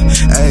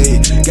 Ayy,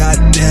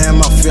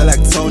 goddamn, I feel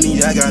like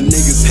Tony. I got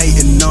niggas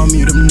hating on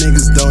me, them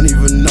niggas don't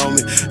even know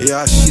me.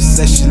 Yeah, she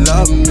said she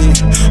love me,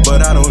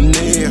 but I don't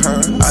need her.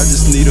 I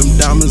just need them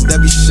diamonds that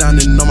be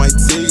shining on my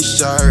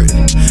t-shirt.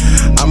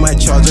 I might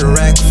charge a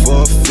rack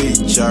for a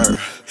feature,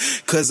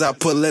 cause I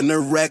pull in a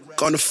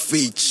wreck on the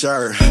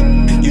feature.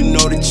 You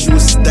know that you a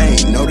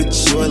stain, know that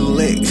you a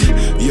lick.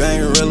 You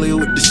ain't really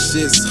with the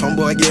shits,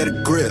 homeboy, get a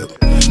grip.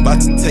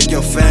 About to take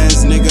your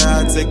fans, nigga,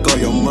 I take all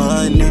your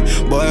money.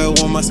 Boy, I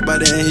want my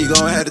spot and he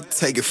gon' have to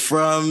take it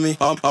from me.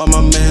 All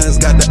my mans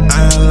got the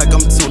iron like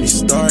I'm Tony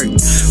Stark.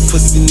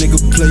 Pussy nigga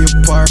play a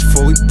part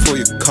before we pull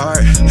your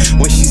card.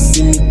 When she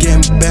see me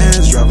getting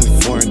bands, driving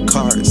foreign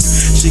cars,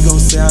 she gon'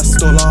 say I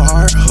stole her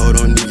heart. Hold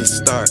on, even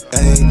start.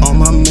 Ayy, all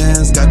my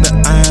mans got the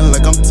iron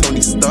like I'm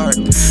Tony Stark.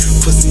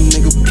 Pussy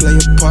nigga play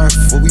a part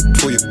before we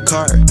pull your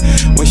card.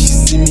 When she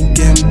see me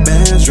getting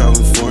bands,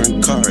 driving foreign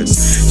cars,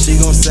 she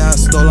gon' say I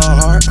stole her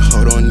heart.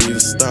 Hold on, even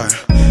start.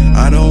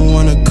 I don't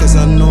want her cause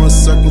I know a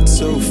circle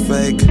too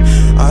fake.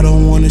 I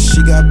don't want her,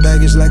 she got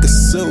baggage like a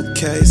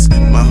suitcase.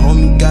 My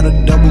homie got a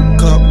double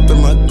cup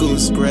in my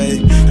goose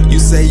gray. You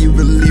say you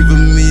believe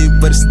in me,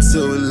 but it's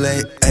too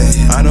late. Ay,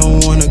 I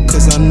don't want her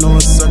cause I know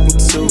a circle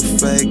too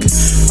fake.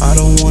 I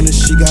don't want her,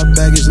 she got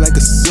baggage like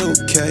a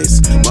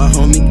suitcase. My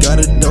homie got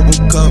a double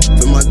cup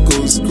in my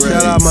goose gray.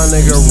 Shout out my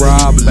nigga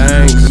Rob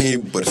Banks.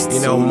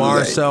 You know,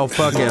 Marcel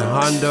fucking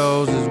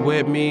Hundos is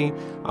with me.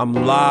 I'm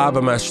live.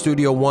 I'm at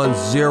Studio 10.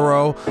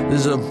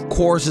 This is, of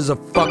course, is a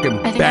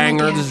fucking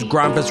banger. This is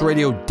Grindfest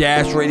Radio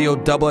Dash Radio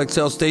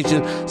XXL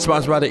station,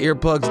 sponsored by the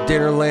Earplugs,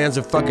 Dinnerlands,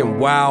 and fucking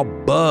Wow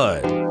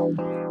Bud.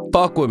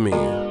 Fuck with me.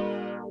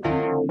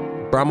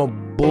 Brahma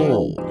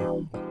Bull.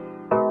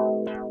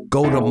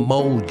 Go to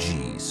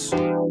Mojis.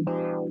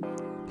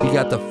 He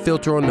got the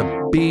filter on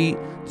the beat.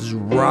 This is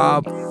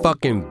Rob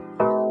fucking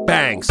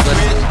Banks.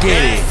 Let's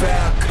get it.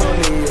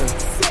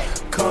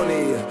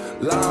 Falconia,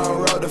 long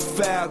road to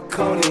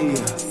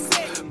Falconia.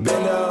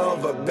 Bend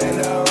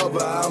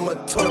over, I'm a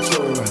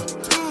torturer.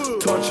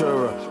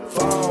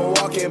 Phone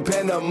walking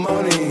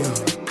pandemonium.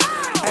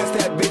 Ask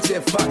that bitch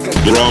if I can.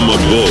 Drama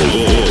Bull.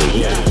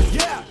 Yeah.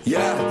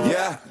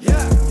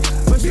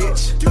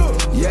 Bitch,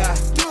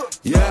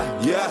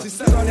 yeah. She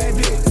suck on that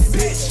dick,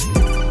 bitch.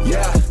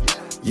 Yeah.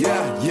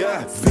 Bitch,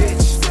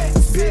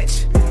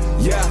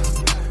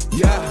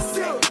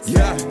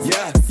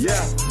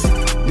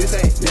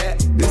 yeah.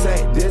 This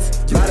ain't this,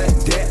 lot of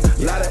that,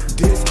 lot of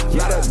this,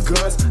 lot of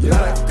guns,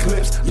 lot of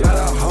clips, lot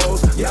of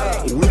hoes, lot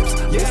of whips.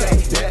 This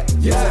ain't that,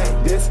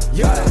 this,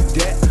 lot of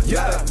that,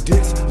 lot of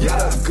this,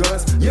 lot of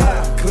guns, lot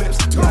of clips,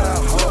 lot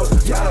of hoes,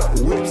 lot of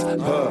whips.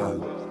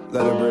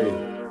 Let her breathe.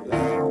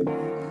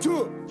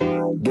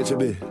 Get your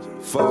bitch,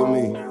 fuck with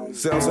me.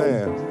 See what I'm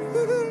saying?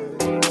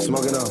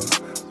 Smoking on,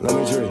 let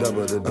me drink.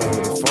 Double the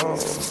phone.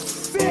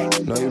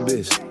 Know your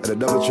bitch at a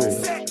double tree.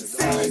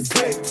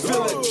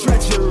 Feel the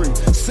treachery.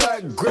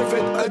 Sir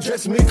Griffin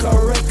addressed me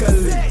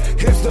correctly.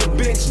 Hipster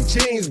bitch,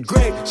 jeans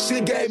great,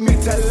 she gave me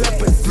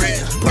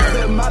telepathy.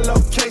 Private my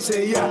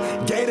location,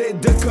 yeah,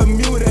 gated the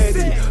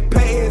community.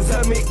 Paintings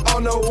of me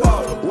on the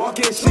wall,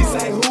 walking, she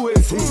say, who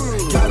is he?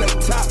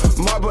 Countertop,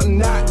 marble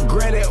knot,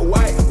 granite,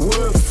 white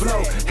wood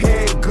flow.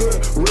 Head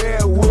good,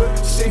 redwood,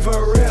 she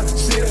for real,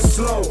 she the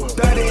slow.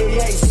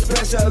 38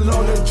 special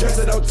on the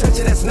dresser, don't touch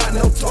it, that's not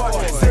no toy.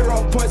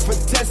 0 points for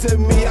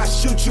testing me, I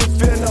shoot you,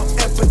 feel no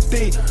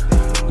empathy.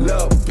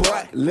 Lil'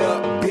 boy,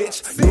 lil'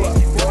 bitch, you a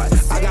boy.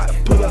 I gotta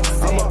pull up,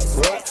 I'ma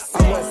run.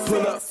 I'ma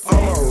pull up,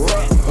 I'ma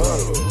run.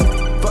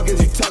 Fuck is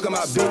you talking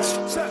about, bitch?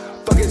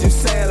 Fuck is you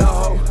saying, lil'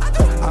 hoe?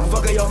 I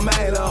fuckin' your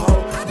main, lil'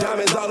 hoe.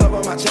 Diamonds all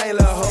over my chain,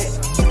 lil' hoe.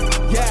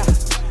 Yeah,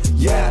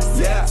 yeah,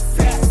 yeah.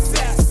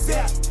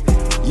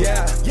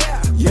 Yeah.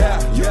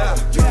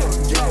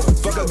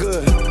 Fuck her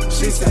good,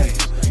 she say,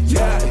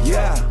 yeah.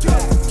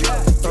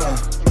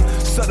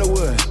 Suck the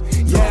wood,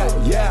 yeah.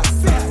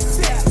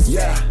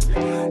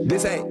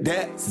 This ain't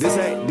that, this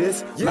ain't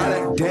this. Lot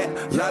of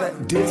that, lot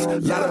of this,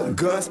 lot of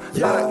guns,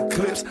 lot of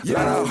clips,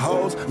 lot of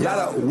hoes, lot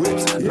of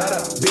whips, lot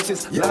of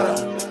bitches, lot of.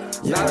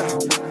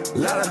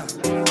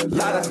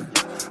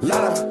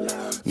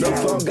 No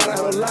phone, got a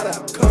whole lot of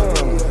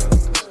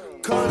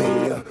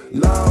Coney,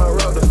 long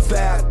road to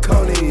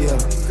Falconia.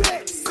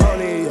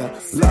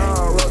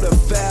 Long road to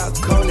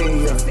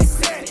Falconia.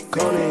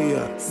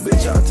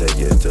 Bitch, I'll take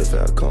you to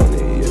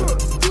Falconia.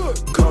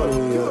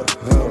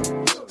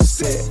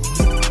 Set.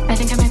 I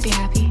think I might be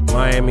happy.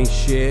 Miami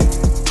shit.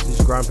 This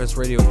is Grindfest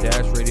Radio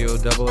Dash Radio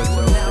Double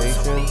XL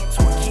Station.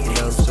 You know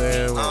what I'm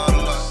saying?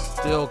 We're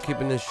still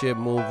keeping this shit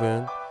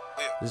moving.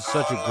 This is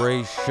such a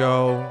great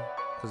show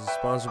because it's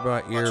sponsored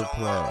by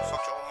Earplugs.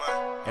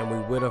 And we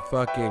with a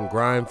fucking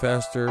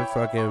Grindfester,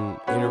 fucking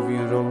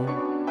interviewed him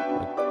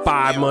like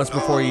 5 months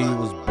before he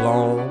was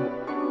blown.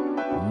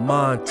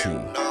 Monty.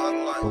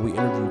 But we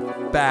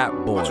interviewed Fat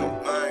Boy,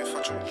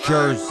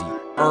 Jersey,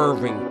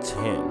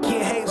 Irvington.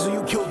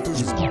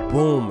 He's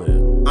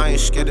booming. I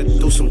ain't scared to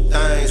do some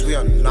things, we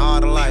are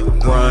not alike.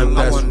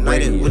 I want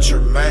nighted with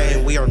your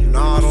man, we are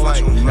not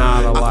alike.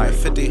 I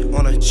spent 50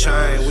 on a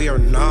chain, we are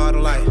not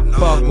alike.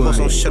 Fuck with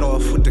some shit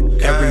off with the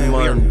gang, every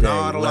we are Monday.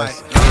 not alike.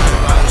 I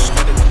ain't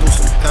scared to do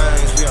some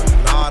things, we are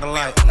not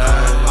alike. I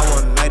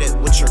want nighted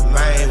with your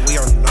man, we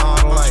are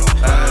not alike.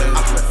 I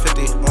spent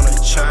 50 on a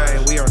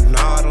chain, we are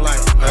not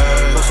alike.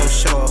 Put some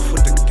shit off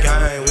with the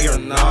gang, we are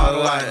not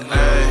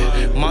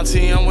alike.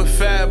 Monty, I'm with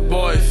Fat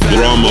Boy.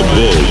 Drama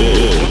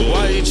Bull.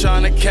 Why you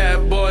tryna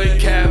cat boy?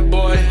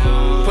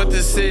 Put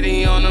the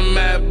city on the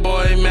map,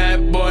 boy.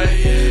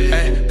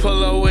 Ay,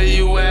 pull up where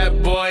you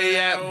at, boy.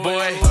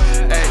 Ay,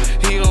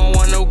 he don't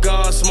want no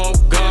gun smoke.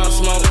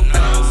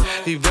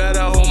 Ay, he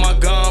better hold my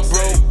gun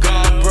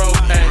broke.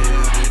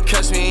 Ay,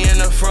 catch me in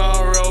the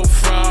front row.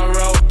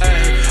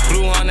 Ay,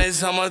 blue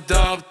honest, I'ma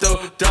dump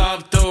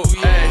through.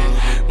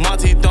 Ay,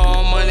 Monty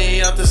throwing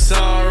money out the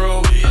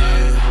sunroof.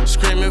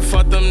 Screaming,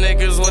 fuck them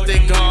niggas, what they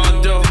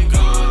gon' do?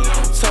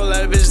 Told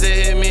that bitch to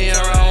hit me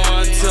around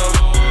 1, 2.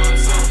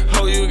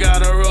 Oh, you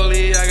got a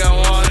rollie, I got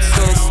 1,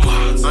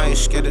 2. I ain't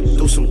scared to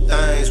do some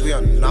things, we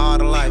are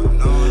not alike.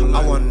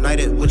 I want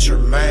nighted with your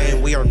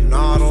man, we are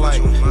not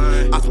alike.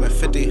 I spent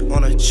 50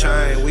 on a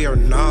chain, we are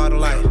not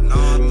alike.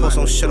 Put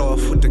some shit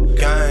off with the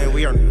gang,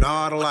 we are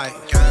not alike.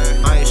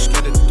 I ain't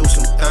scared to do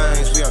some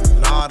things, we are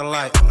not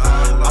alike.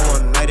 I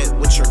want nighted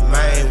with your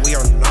man, we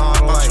are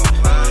not alike.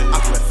 I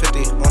spent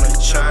 50 on a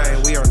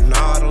chain, we are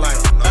not alike.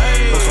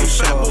 Put some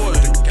shit off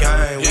with the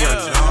gang, we are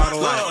not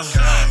alike.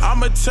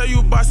 I'ma tell you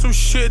about some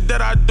shit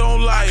that I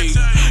don't like.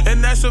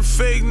 And that's a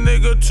fake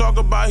nigga talk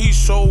about he's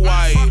so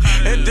white.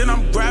 And then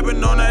I'm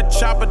grabbing on that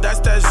chopper, that's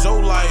that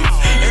Zoe life.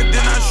 And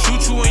then I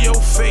shoot you in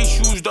your face,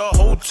 use the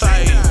whole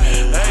tight.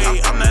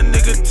 Hey, I'm that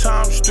nigga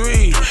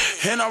 ×3.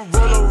 And I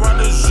roll around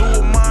the zoo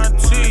with my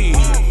T.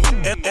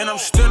 And I'm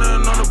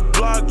standing on the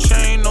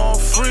blockchain on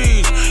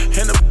freeze.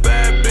 And the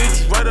bad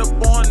bitch right up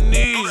on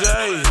knees.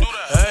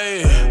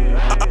 Hey,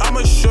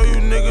 I'ma show you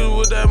niggas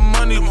what that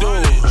money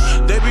do.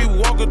 They be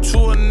walking to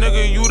a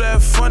nigga, you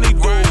that funny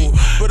dude.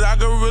 But I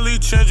can really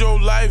change your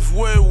life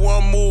with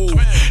one move.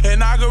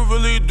 And I can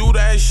really do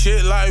that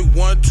shit like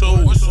 1, 2.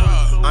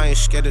 I ain't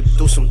scared to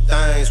do some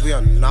things, we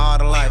are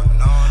not alike.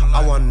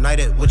 I want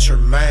nighted with your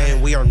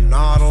man, we are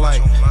not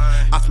alike.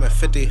 I spent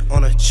 50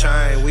 on a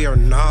chain, we are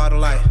not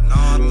alike.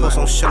 Put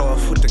some shit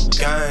off with the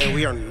gang,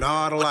 we are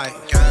not alike.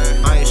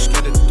 I ain't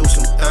scared to do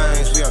some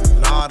things, we are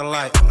not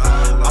alike.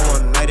 I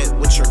want nighted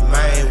with your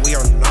man, we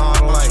are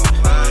not alike.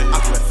 I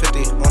spent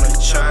 50 on a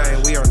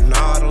chain, we are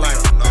not alike.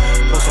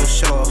 Put some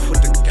shit off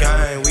with the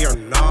gang, we are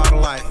not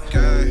alike.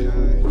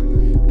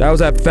 That was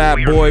that Fat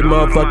Boy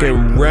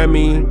motherfucking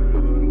Remy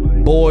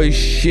boy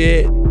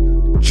shit,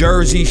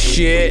 Jersey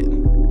shit. You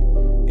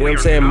know what I'm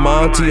saying?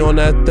 Monty on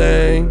that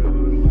thing.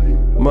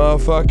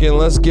 Motherfucking,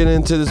 let's get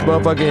into this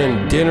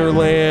motherfucking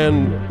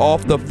Dinnerland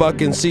off the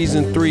fucking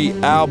season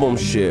 3 album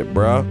shit,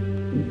 bruh.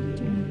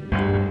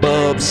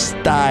 Bub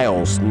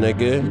Styles,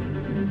 nigga.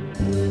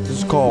 This is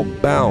It's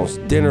called Bounce,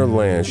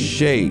 Dinnerland,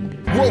 Shake.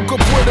 Woke up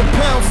with a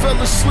pound,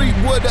 fell asleep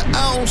with an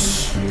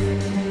ounce.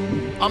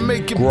 I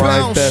make it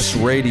bounce.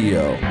 Grindfest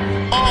Radio.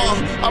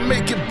 I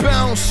make it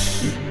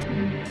bounce.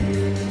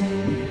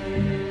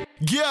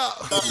 Yeah.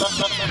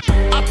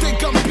 I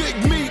think I'm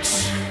Big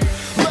Meats,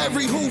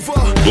 Larry Hoover.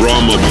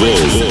 Brahma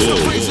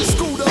Bull. Razor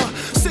scooter.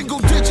 Single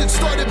digits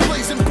started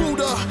blazing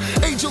Buddha.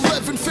 Age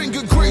 11,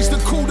 finger grazed the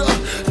cooler.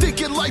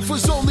 Thinking life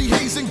was only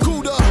haze and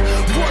Gouda.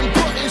 One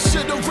button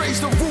should've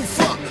raised the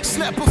roof up.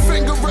 Snap a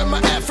finger and my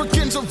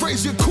Africans will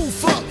raise your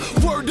coof up.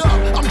 Word up,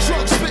 I'm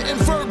drunk spitting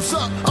verbs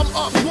up. I'm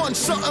up one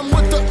something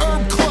with the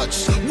herb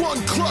clutch.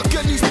 One cluck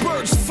and these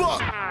birds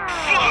fuck.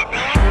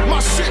 My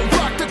shit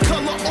rock the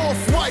color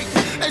off-white.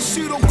 And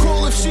she don't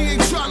call if she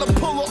ain't tryna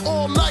pull her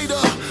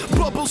all-nighter.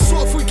 Bubble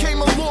soft, we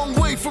came a long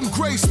way from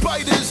gray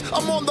spiders.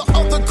 I'm on the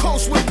other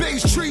coast with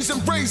beige trees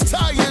and raised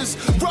tires.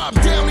 Rob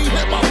Downey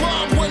hit my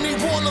line when he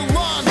won a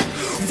line.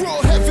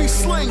 Raw heavy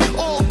sling,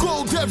 all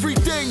gold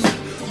everything.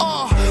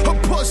 Her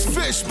puss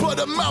fish, but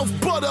her mouth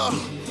butter.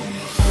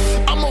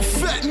 I'm a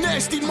fat,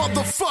 nasty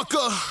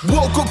motherfucker.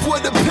 Woke up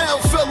with a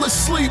pound, fell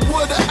asleep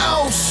with an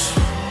ounce.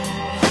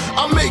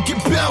 I make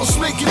it bounce,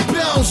 make it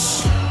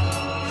bounce.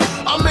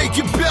 I make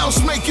it bounce,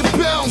 make it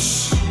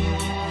bounce.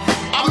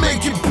 I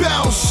make it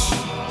bounce.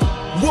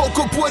 Woke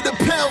up with a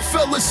pound,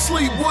 fell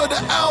asleep with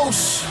an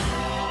ounce.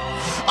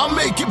 I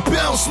make it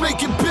bounce,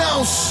 make it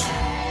bounce.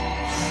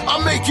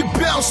 I make it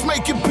bounce,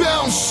 make it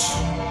bounce.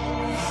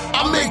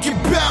 I make it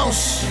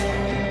bounce.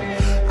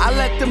 I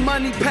let the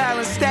money pile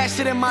and stash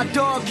it in my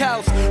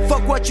doghouse.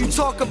 Fuck what you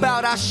talk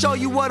about, I'll show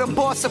you what a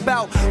boss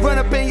about. Run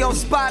up in your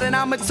spot and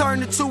I'ma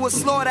turn it to a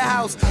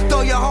slaughterhouse.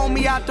 Throw your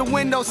homie out the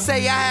window,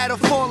 say I had a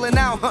falling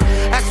out.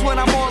 That's what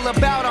I'm all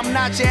about, I'm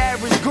not your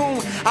average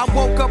goon. I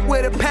woke up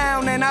with a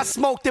pound and I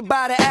smoked it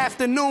by the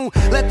afternoon.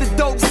 Let the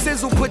dope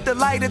sizzle, put the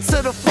lighter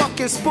to the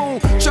fucking spoon.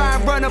 Try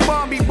and run up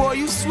on me, boy,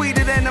 you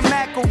sweeter than a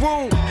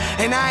macaroon.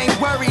 And I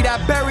ain't worried, I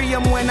bury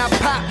him when I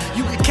pop.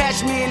 You can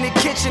catch me in the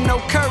kitchen, no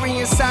curry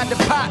inside the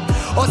pot.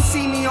 Or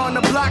see me on the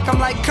block, I'm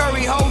like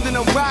Curry holding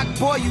a rock.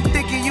 Boy, you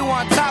thinking you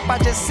on top, I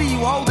just see you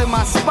holding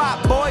my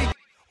spot, boy.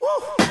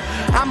 Woo.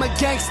 I'm a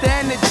gangster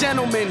and a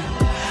gentleman.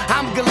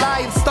 I'm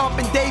Goliath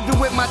stomping David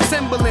with my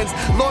Timberlands.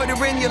 Loiter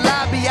in your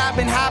lobby, I've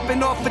been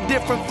hopping off of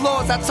different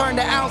floors. I turned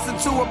an ounce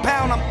into a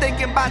pound, I'm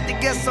thinking about to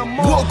get some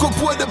more. Woke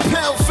up with a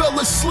pound, fell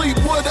asleep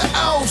with an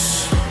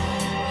ounce.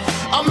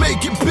 I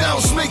make it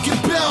bounce, make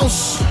it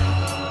bounce.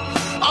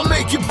 I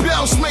make it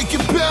bounce, make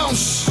it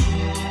bounce.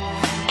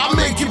 I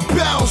make it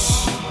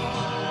bounce.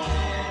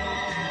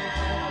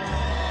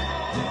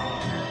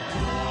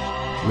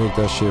 Make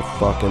that shit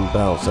fucking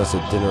bounce. That's a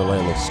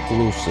Dinnerland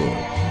exclusive.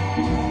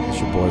 It's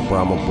your boy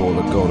Brahma Bull,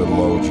 the Golden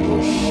Moji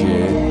and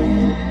shit.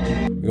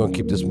 We're gonna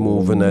keep this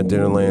moving. That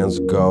Dinnerland's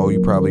go. You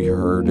probably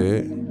heard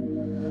it.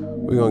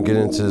 We're gonna get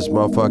into this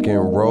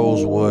motherfucking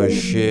Rosewood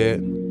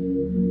shit.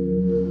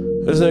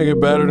 This nigga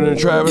better than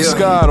Travis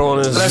Scott on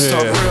this Let's shit.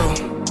 talk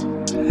real.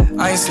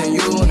 I ain't seen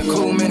you in a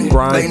cool minute.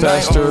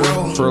 Grindfester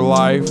for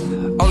life.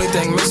 Only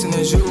thing missing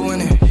is you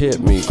in it.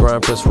 Hit me,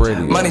 Grindfest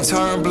Radio. Money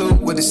turn blue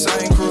with the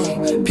same crew.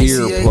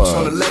 PCH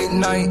on the late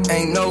night,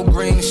 ain't no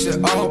green,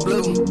 shit all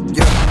blue.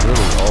 Yeah.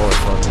 Really all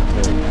fucking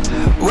thing.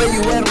 Where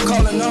you at? I'm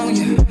calling on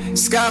you.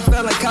 Sky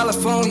fell in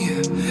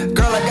California.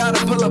 Girl, I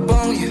gotta pull up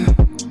on you.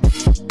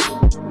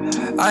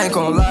 I ain't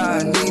gonna lie,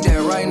 I need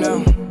that right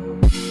now.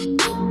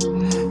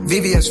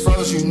 VVS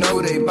froze, you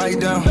know they bite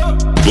down.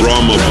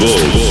 Brahma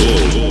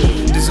Bull.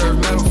 Deserve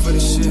medal for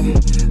this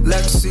shit.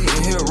 Legacy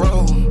and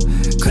hero.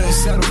 Couldn't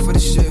settle for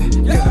this shit.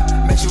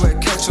 Yeah, met you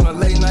at Catch on a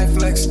late night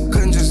flex.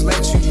 Couldn't just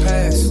let you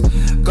pass.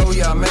 Go,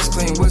 y'all mess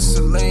clean with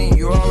Celine.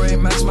 You already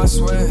match my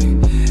swag.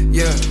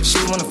 Yeah, she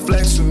wanna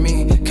flex with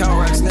me. Count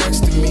racks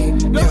next to me.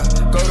 Yeah,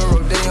 go to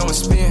Rodeo and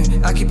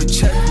spin. I keep a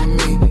check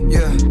with me.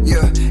 Yeah,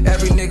 yeah.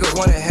 Every nigga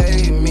wanna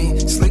hate me.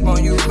 Sleep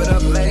on you, but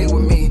up late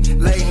with me.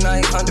 Late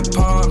night under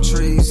palm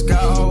trees.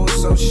 Got hoes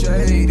so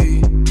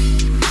shady.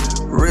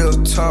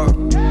 Real talk.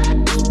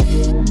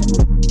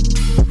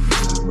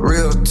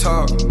 Real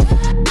talk.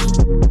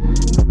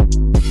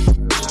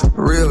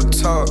 Real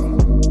talk.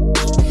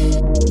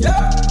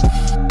 Yeah.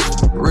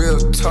 Real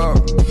talk.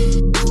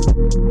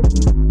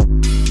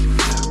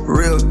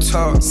 Real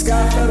talk.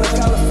 Sky fell in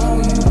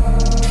California.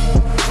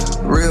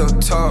 Real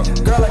talk.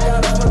 Girl, I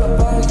gotta pull up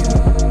on you.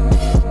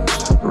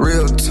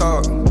 Real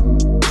talk.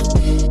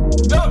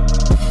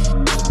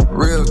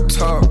 Real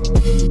talk.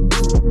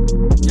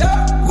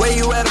 Yeah. Where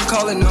you at? I'm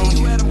calling on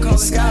you.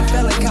 Sky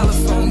fell in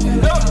California.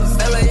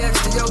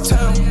 LAX to your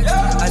town.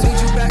 I need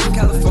you back in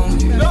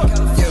California.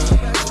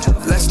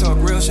 Yeah. Let's talk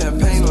real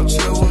champagne, don't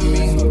chill with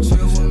me.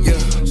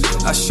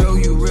 Yeah. I show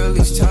you real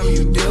each time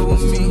you deal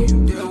with me.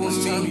 You deal with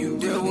me. You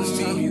deal with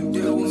me. You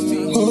deal with me.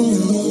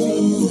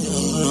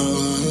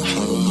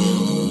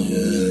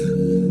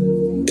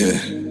 Yeah.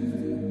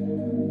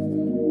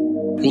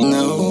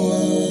 No.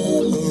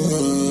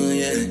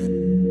 Yeah.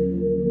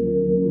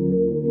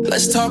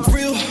 Let's talk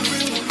real.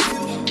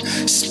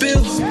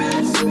 Spill.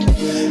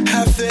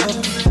 How I feel.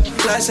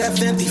 Glass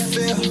half empty,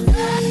 feel.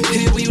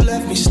 Here where you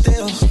left me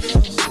still.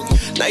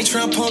 Now you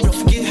tryna pump, don't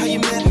forget how you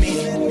met me.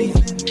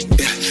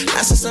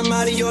 Now since I'm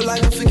out of your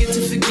life, don't forget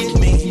to forgive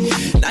me.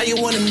 Now you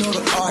wanna know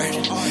the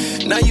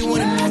art, now you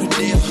wanna know the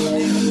deal.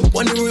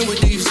 Wondering where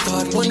do you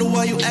start, wonder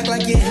why you act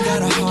like you ain't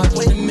got a heart.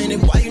 Wait a minute,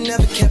 why you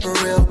never kept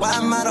it real? Why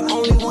am I the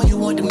only one you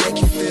want to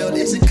make you feel?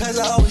 Is it cause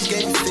I always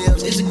gave you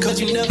feels? Is it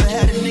cause you never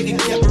had a nigga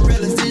kept it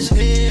real as this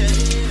here?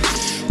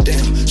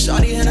 Damn,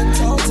 shawty had a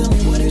talk, tell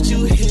me what did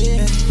you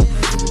hear?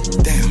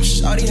 Damn,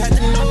 shawty had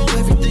to know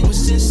everything was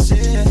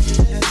sincere.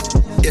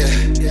 Yeah,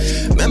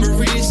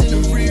 memories in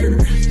the rear.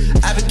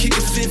 I've been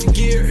kicking fifth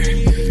gear,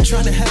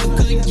 trying to have a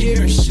good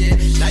year and shit.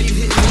 Now you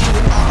hit me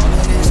with all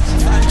of this.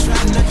 I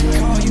try not to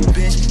call you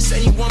bitch.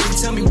 Say you want me,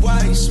 tell me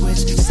why you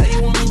switch. Say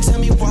you want me, tell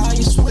me why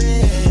you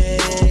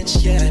switch.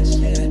 Yeah.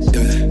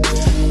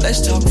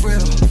 Let's talk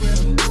real.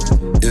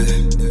 Yeah.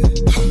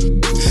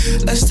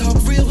 Let's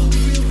talk real.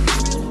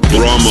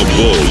 Brahma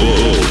Bull.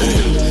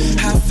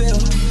 How I feel.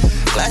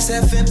 Glass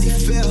half empty,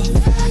 feel.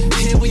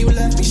 Here where you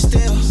left me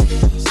still.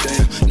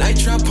 Damn. Now you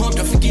try pump,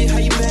 don't forget how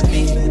you met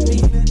me.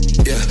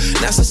 Yeah.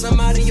 Now since I'm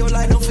out of your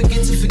life, don't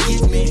forget to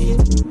forgive me.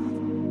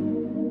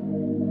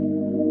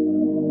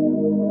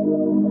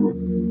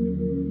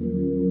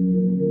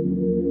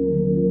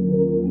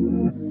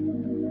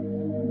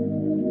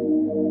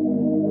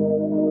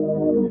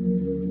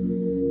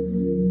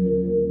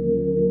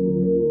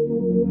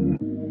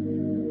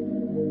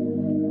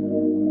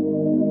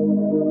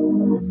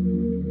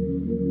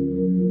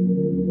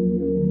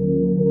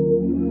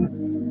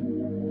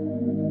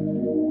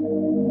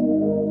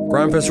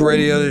 Grimefest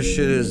Radio, this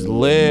shit is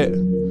lit.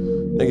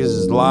 Niggas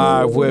is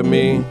live with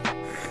me,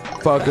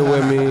 fucking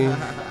with me.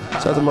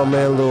 Shout out to my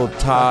man Lil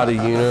Toddy, you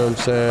know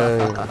what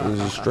I'm saying?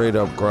 He's a straight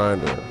up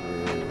grinder.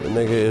 The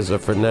nigga is a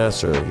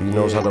finesser. He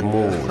knows how to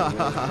move.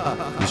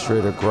 He's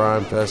straight up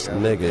Grimefest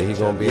nigga. He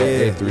gonna be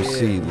at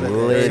A3C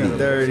Liddy.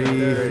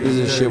 This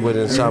is shit with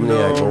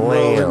Insomniac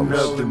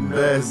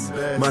Lambs.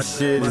 My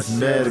shit is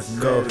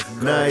medical.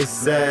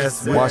 Nice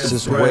ass. Watch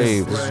this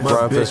wave. This is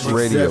Grimefest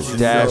Radio,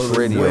 Dash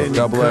Radio,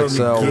 Double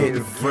XL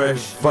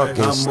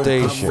fucking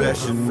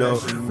station.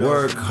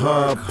 Work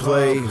hard,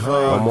 play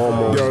hard. I'm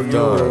almost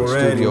done.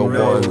 Studio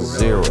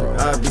 10.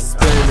 I be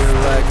spinning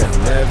like I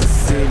never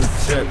seen a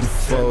check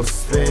before.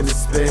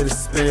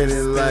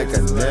 Spinning like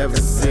I never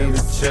seen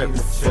a check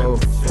before.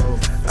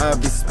 I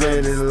be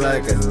spinning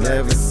like I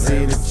never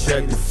seen a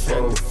check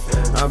before.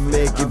 I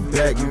make it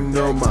back, you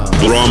know my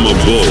Brahma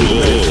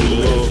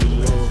Bull.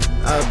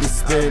 I be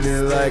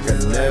spinning like I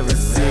never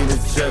seen a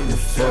check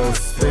before.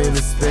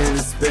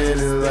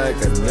 Spinning like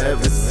I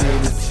never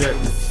seen a check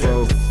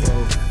before.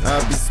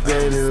 I be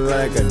spinning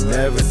like I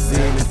never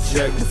seen a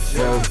check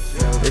before.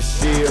 And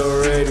she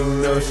already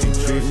know she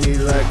treat me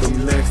like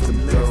I'm next to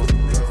bro.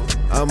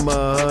 I'm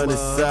 100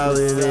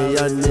 solid and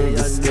y'all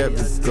niggas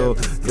skeptical.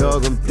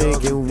 Dog, I'm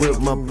thinking with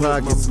my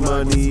pockets,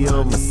 money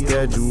on my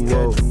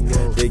schedule.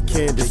 They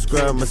can't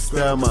describe my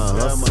style, my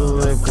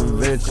hustle and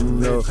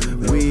conventional.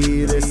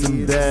 Weed and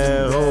some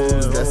bad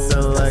hoes, that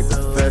sound like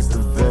a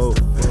festival.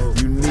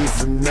 You need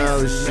some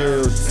knowledge,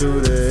 shield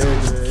to the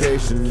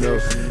educational.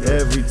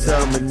 Every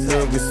time a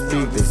nigga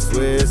speak, they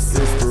swear it's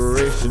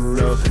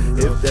inspirational.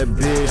 If that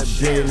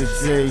bitch ain't a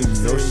 10, you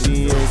know she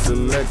ain't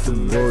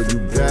selectable. You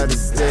gotta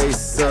stay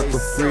sucker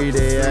free,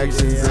 their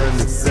actions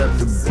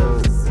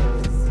unacceptable.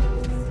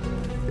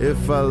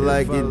 If I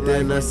like it,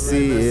 then I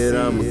see it,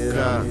 I'm a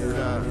cop.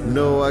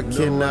 No, I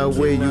cannot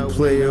wait, you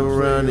play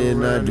around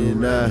and I do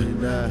not.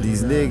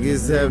 These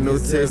niggas have no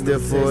taste,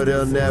 therefore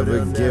they'll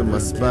never get my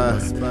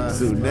spot.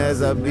 Soon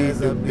as I beat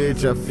the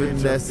bitch, I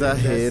finesse, I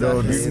hit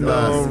on the spot. You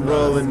know I'm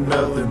rolling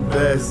up the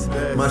best,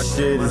 my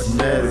shit is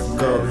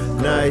medical.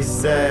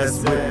 Nice ass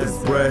with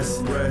the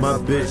breast, my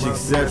bitch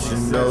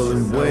exceptional.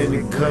 And when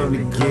it come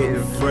to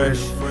getting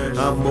fresh,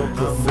 I'm a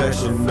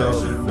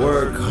professional.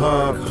 Work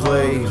hard,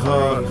 play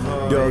hard,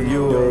 dog,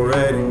 you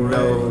already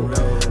know.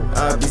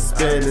 I be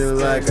spinning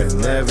like I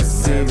never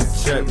seen a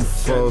check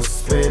before.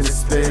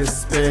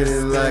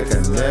 Spinning like I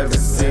never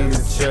seen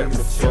a check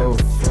before.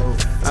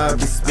 I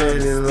be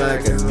spinning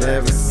like I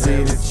never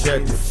seen a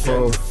check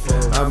before.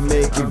 I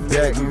make it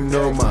back, you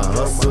know my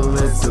hustle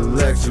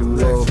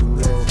intellectual.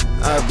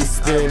 I be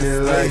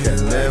spinning like I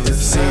never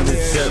seen a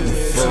check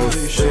before.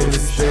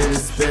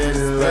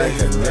 Spinning like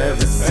I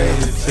never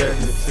seen a check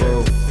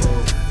before.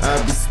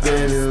 I be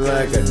spinning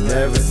like I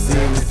never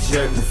seen a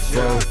check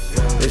before.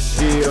 And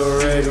she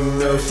already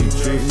know she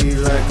treat me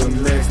like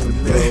I'm next to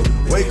bro.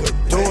 Wake up,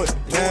 do it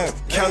now,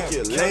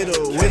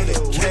 calculator with the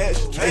cash.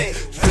 Ay,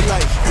 feel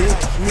like big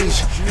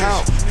niche,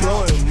 how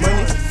blowing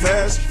money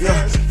fast.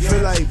 Yeah,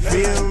 feel like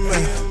being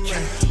man,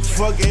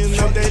 fucking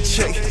up that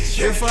check.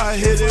 If I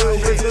hit it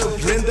with the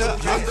blender,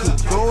 I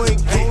could go and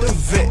get the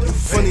vet.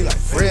 Funny like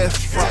red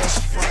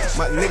frost.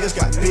 My niggas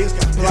got big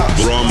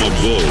blocks. Brahma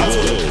Bull. I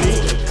took a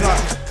big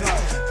clock.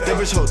 That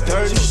bitch hold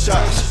 30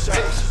 shots.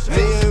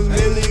 Me and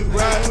Millie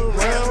riding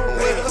around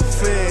with a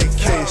Fed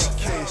case.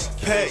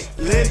 Hey,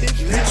 lady,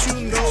 bitch,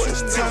 you know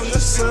it's time to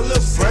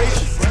celebrate.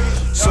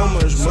 So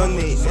much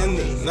money in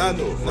the not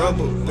a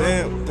rubber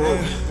band, boy.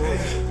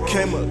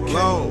 Came a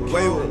long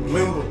way,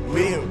 remember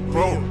being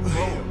broke.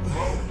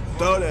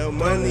 Throw that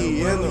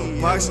money in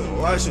the box and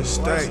watch it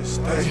stack.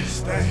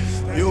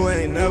 You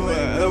ain't never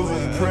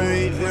ever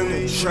prayed in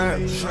the trap.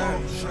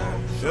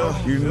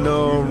 You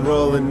know I'm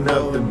rolling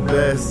up the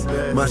best.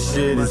 My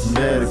shit is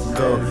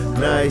medical.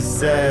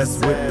 Nice ass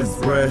with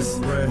the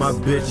breast. My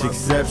bitch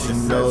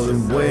exceptional.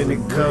 And when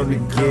it come to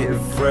getting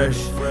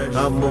fresh,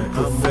 I'm a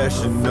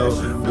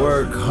professional.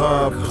 Work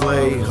hard,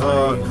 play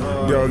hard.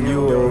 Yo,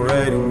 you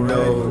already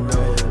know.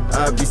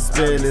 I be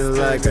spinning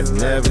like I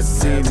never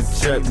seen a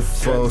check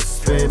before.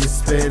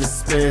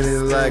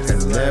 Spinning like I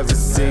never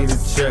seen a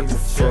check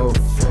before.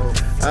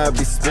 I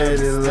be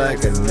spinning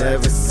like I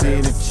never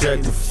seen a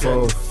check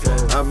before.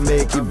 I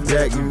make it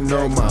back, you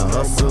know my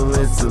hustle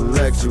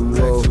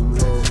intellectual.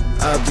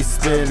 I be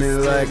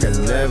spinning like I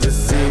never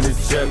seen a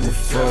check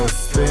before.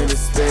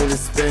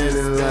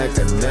 Spinning like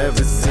I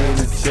never seen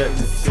a check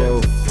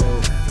before.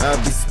 I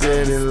be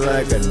spinning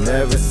like I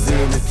never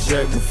seen a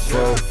check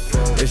before.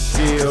 And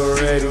she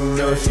already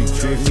know she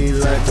treat me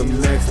like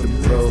I'm next to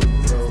bro.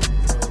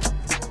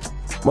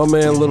 My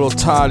man Little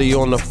Toddy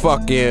on the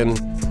fucking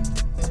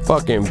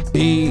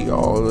beat.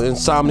 Oh,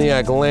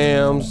 Insomniac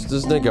Lambs.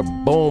 This nigga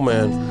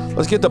booming.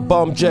 Let's get the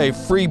Bum J.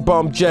 Free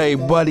Bum J,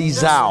 but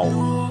he's out.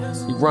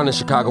 He running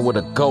Chicago with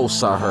a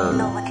ghost, I heard.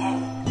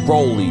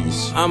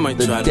 Rollies.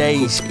 The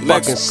days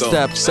fucking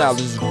steps out.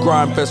 This is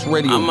Grindfest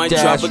Radio,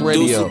 Dash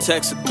Radio.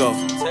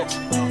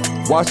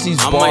 Watch these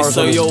bars. I might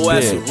sell on this your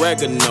ass bitch.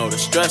 oregano to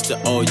stretch the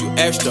O. You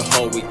extra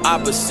hoe, we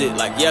opposite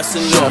like yes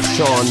and no. Chef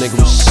Sean, nigga,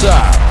 what's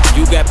up?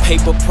 You got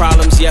paper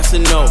problems, yes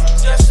and no.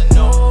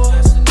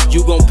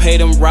 You gon' pay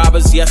them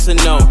robbers, yes or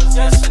no.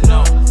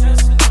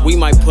 We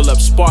might pull up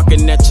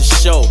sparking at your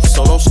show.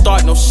 So don't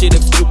start no shit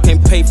if you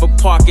can't pay for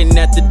parking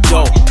at the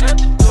door.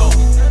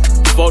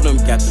 Both them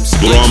got them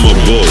stick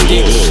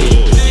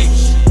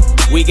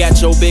shit. We got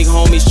your big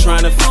homies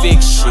tryna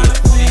fix shit.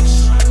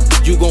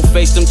 You gon'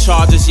 face them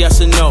charges,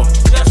 yes or no.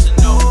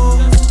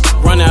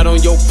 Run out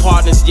on your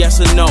partners, yes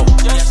or no.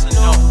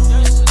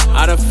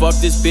 I done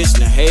fucked this bitch,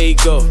 now here you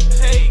go.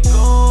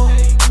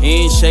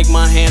 He ain't shake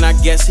my hand, I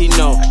guess he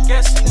know.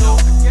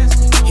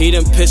 He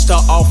done pissed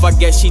her off, I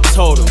guess she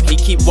told him. He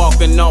keep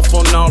walking off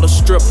on all the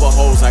stripper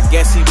hoes, I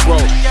guess he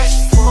broke.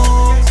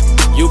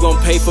 You gon'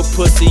 pay for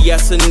pussy,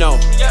 yes or no?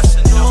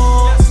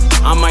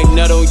 I might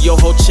nut on your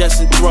whole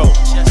chest and throat.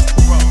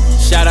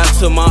 Shout out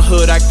to my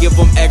hood, I give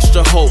them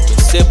extra hope. In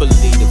Sicily,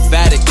 the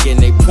Vatican,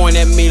 they point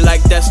at me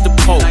like that's the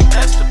Pope.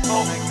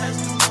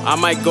 I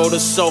might go to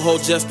Soho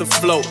just to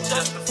float.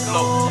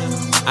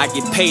 I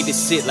get paid to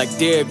sit like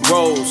Derrick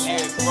Rose.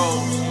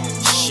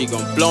 She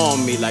gon' blow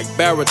on me like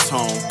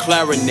baritone,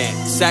 clarinet,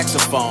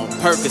 saxophone,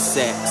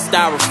 Percocet,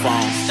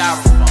 styrofoam.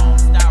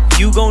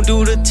 You gon'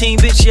 do the team,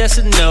 bitch, yes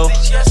or no?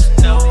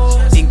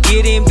 Then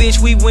get in, bitch,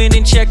 we win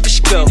and check the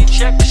scope.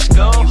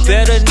 You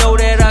better know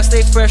that I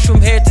stay fresh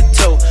from head to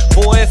toe.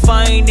 Boy, if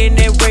I ain't in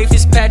that rave,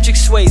 it's Patrick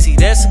Swayze,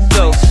 that's a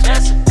go.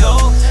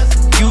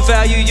 You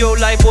value your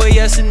life, boy,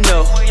 yes or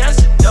no?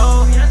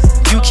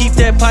 You keep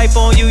that pipe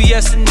on you,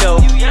 yes or no?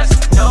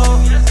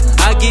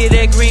 I get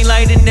that green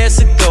light and that's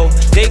a go.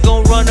 They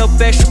gon' run up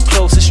extra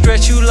close and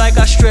stretch you like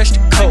I stretched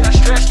the coat.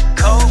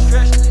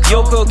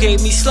 Your girl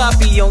gave me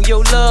sloppy on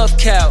your love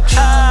couch.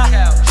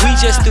 We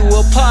just threw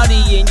a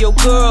party in your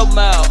girl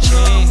mouth.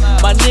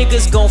 My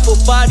niggas gone for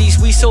bodies,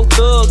 we so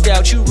thugged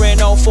out. You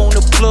ran off on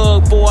the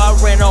plug, boy, I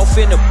ran off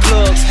in the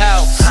plug's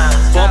house.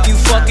 Bump you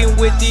fucking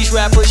with these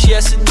rappers,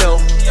 yes or no?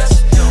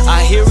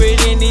 I hear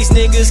it in these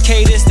niggas'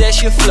 cadence,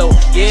 that's your flow.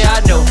 Yeah,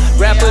 I know.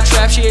 Rapper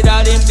trap shit,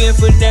 I done been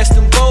finessed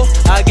them both.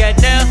 I got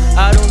down,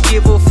 I don't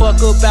give a fuck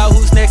about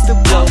who's next to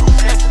blow.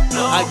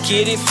 I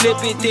get it,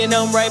 flip it, then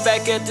I'm right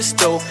back at the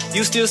store.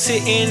 You still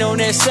sitting on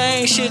that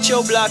same shit,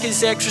 your block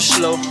is extra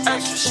slow.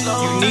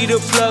 You need a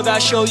plug, I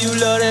show you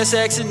love, that's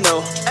X and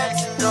no.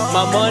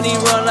 My money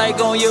run like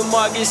on your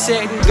market,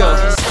 set and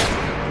go.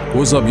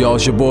 What's up, y'all?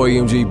 It's your boy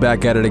EMG,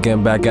 back at it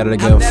again.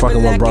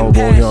 Fucking one Bravo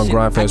Bull here on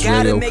Grindfest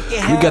Radio.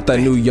 We got that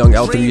new young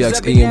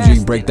L3X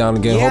EMG breakdown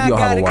again. Hope y'all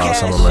have a wild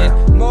summer,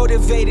 man.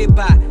 Motivated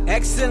by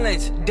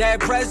excellence, dead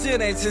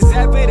presidents is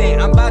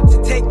evident. I'm about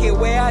to take it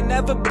where I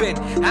never been.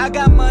 I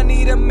got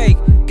money to make,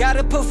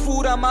 gotta put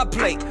food on my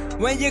plate.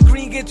 When your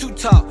green get too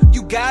tall,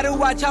 you gotta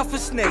watch out for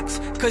snakes.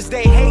 Cause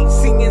they hate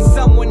seeing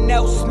someone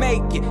else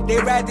make it. They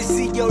rather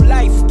see your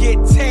life get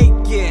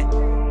taken,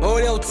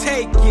 or they'll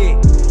take it.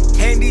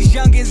 And these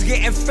youngins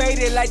getting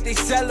faded like they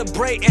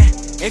celebrating.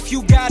 If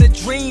you got a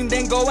dream,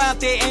 then go out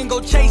there and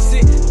go chase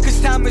it. Cause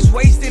time is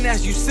wasting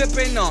as you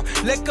sipping on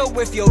liquor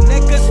with your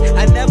niggas.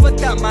 I never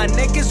thought my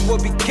niggas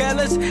would be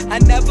killers. I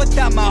never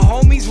thought my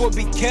homies would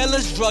be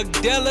killers, drug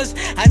dealers.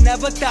 I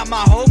never thought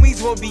my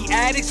homies would be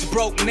addicts,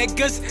 broke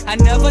niggas. I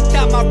never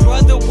thought my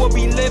brother would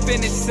be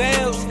living in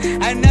cells.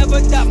 I never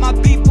thought my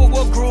people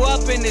would grow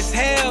up in this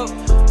hell.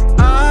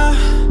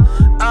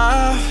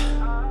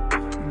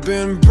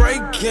 Been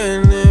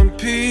breaking in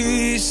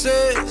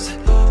pieces.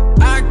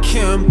 I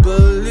can't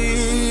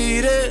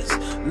believe this.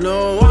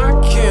 No, I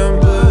can't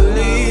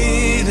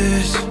believe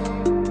this.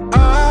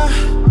 I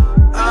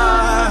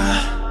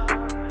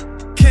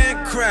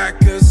can't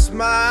crack a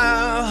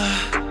smile.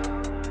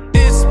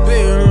 It's been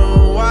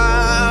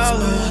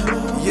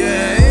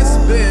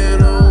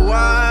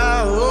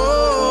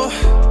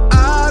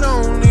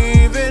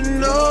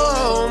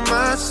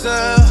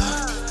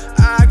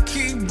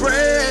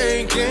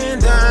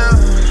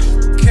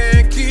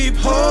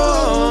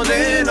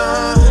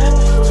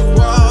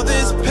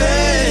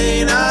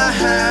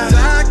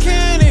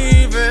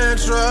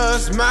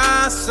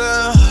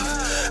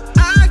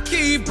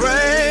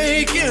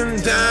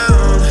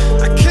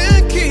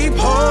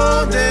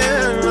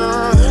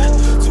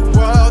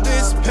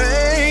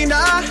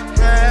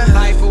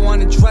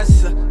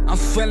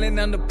dwelling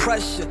under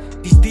pressure.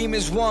 These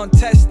demons won't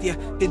test you.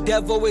 The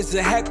devil is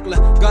a heckler.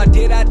 God,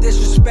 did I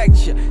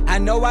disrespect you? I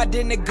know I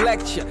did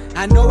neglect you.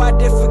 I know I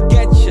did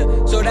forget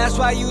you. So that's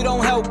why you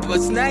don't help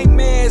us.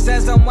 Nightmares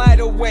as I'm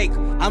wide awake.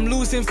 I'm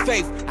losing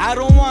faith. I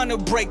don't wanna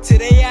break.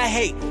 Today I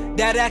hate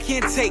that I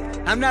can't take.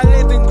 I'm not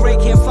living great.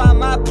 Can't find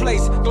my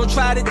place. Don't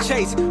try to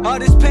chase all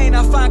this pain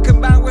I find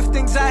combined with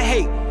things I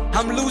hate.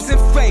 I'm losing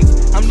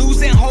faith, I'm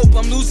losing hope,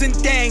 I'm losing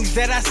things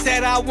that I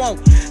said I won't.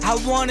 I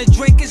wanna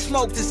drink and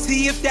smoke to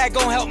see if that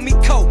gon' help me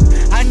cope.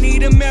 I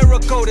need a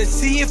miracle to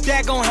see if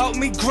that gon' help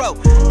me grow.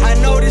 I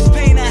know this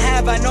pain I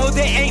have, I know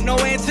there ain't no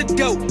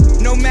antidote.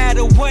 No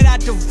matter what I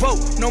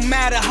devote, no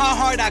matter how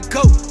hard I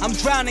go, I'm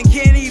drowning,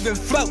 can't even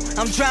float.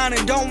 I'm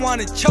drowning, don't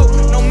wanna choke.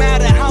 No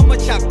matter how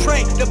much I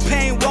pray, the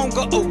pain won't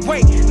go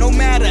away. No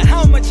matter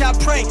how much I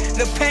pray,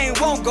 the pain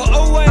won't go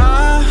away.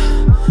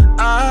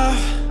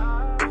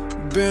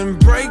 Been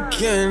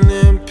breaking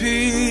in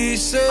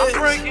pieces.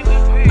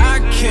 I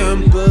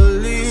can't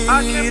believe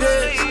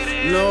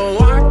it. No,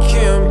 I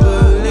can't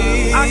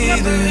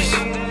believe this.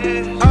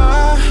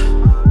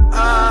 I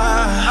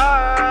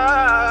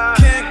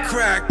can't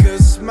crack a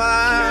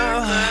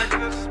smile.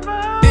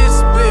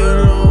 It's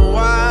been a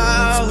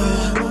while.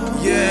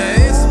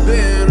 Yeah, it's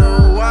been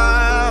a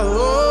while.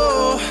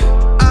 Oh,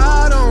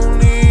 I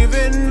don't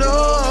even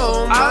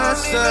know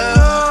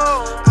myself.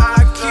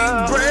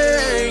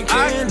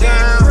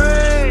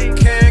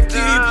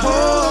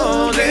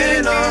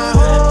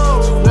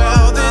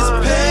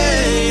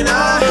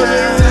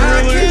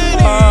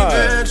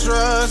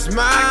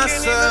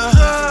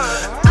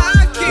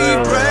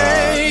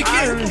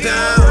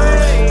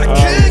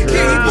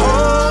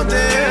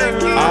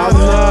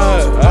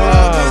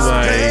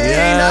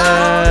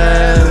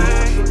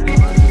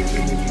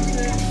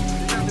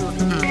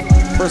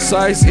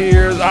 Precise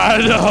Ears, I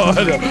know.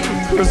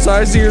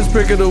 Precise Ears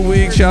pick of the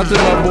week. Shout out to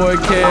my boy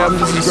Cam.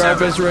 This is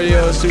Grindfest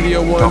Radio,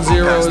 Studio 10.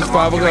 It's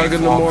 5 o'clock in the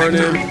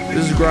morning.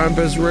 This is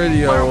Grindfest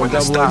Radio on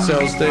Double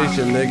XL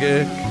Station,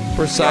 nigga.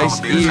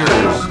 Precise Ears.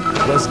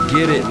 Let's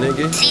get it,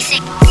 nigga.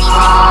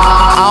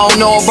 I don't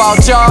know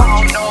about y'all,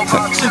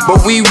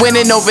 but we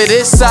winning over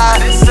this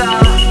side.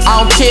 I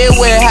don't care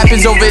what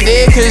happens over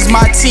there, cause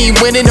my team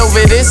winning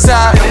over this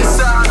side.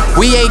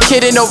 We ain't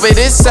kidding over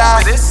this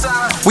side.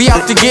 We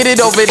out to get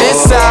it over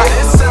this side.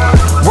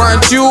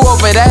 Weren't you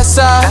over that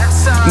side?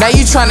 Now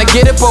you tryna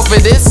get up over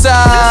this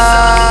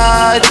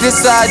side. This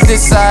side,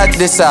 this side,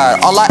 this side.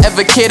 All I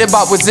ever cared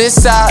about was this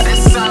side.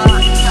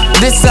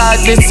 This side,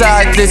 this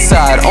side, this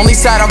side. Only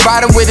side I'm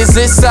riding with is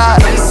this side.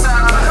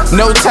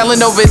 No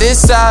telling over this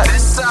side.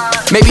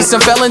 Maybe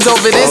some felons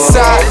over this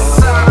side.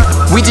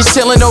 We just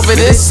chillin' over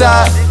this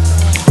side.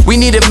 We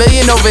need $1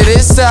 million over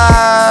this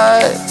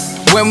side.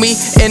 When we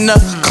in the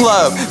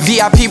club,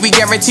 VIP, we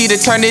guarantee to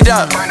turn it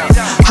up.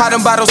 How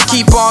them bottles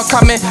keep on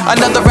coming.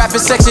 Another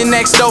rapper section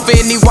next over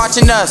and he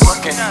watching us.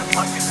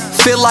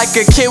 Feel like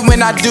a kid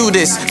when I do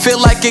this. Feel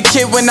like a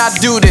kid when I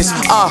do this.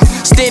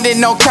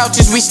 Standing on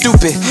couches, we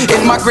stupid.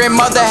 If my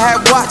grandmother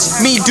had watched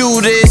me do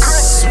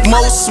this.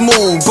 Most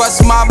smooth,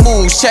 bust my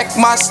moves. Check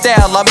my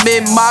style, I'm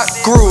in my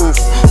groove.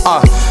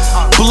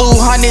 Blue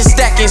honey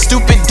stacking,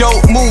 stupid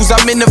dope moves.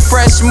 I'm in the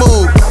fresh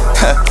mood.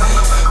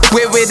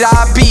 Where would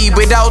I be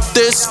without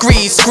the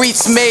streets?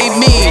 Streets made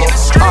me.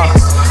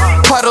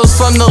 Puddles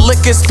from the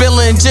liquor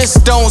spilling,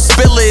 just don't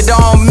spill it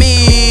on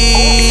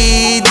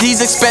me.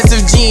 These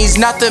expensive jeans,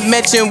 not to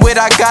mention what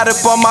I got up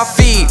on my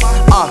feet.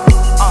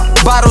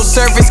 Bottle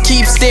service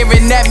keeps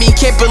staring at me,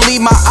 can't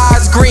believe my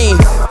eyes green.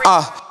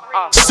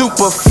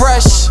 Super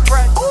fresh,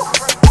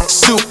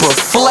 super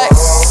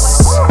flex.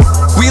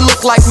 We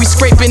look like we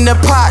scraping the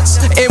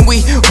pots and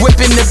we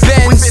whipping the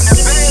bends.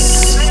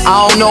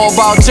 I don't know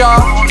about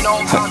y'all,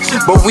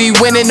 but we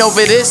winning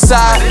over this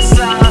side.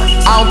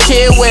 I don't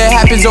care what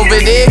happens over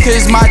there,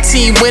 cause my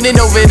team winning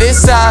over this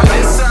side.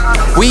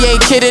 We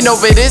ain't kidding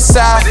over this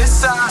side.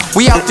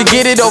 We out to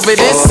get it over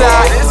this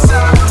side.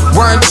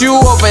 Weren't you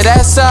over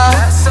that side?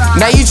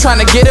 Now you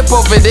tryna get up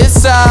over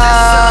this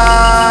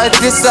side.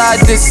 This side,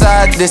 this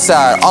side, this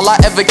side. All I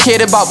ever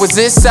cared about was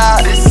this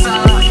side.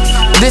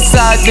 This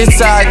side, this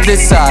side,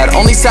 this side.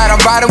 Only side I'm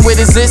riding with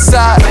is this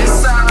side.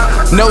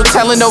 No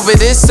telling over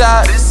this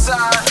side.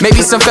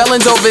 Maybe some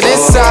felons over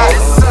this side.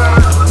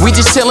 We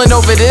just chillin'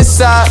 over this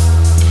side.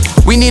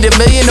 We need $1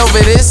 million over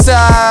this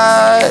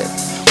side.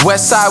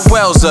 Westside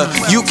Welser,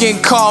 you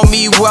can call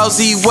me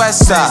Wellesley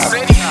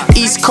Westside.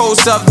 East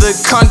coast of the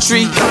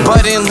country,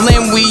 but in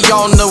Lynn we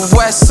on the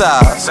west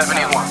side.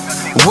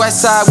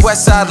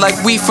 Westside, like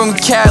we from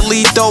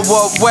Cali, throw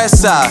up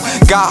Westside.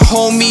 Got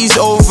homies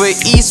over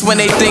east, when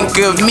they think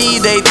of me,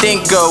 they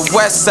think of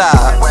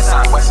Westside.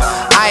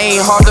 I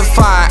ain't hard to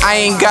find, I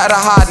ain't gotta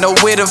hide,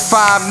 nowhere to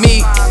find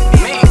me.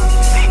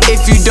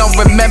 If you don't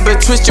remember,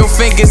 twist your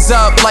fingers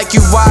up like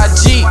you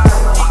YG.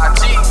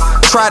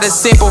 Try to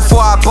sample before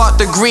I bought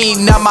the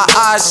green, now my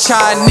eyes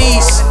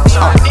Chinese.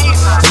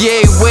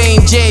 Yeah,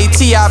 Wayne J,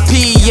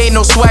 T.I.P, ain't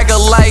no swagger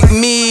like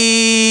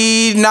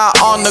me. Not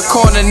on the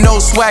corner, no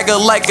swagger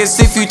like us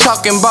if you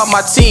talking about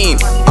my team.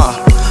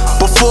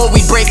 Before we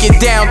break it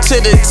down to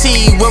the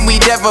T, when we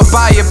never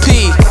buy a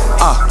P.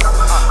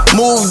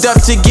 Moved up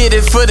to get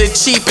it for the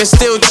cheap and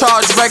still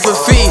charge regular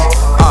fee.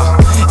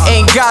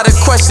 Ain't got a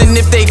question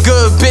if they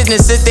good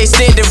business, if they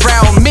stand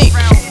around me.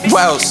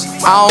 Wells,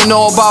 I don't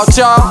know about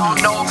y'all,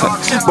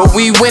 but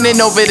we winning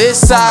over this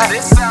side.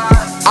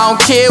 I don't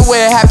care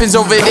where it happens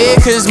over there,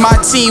 cause my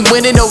team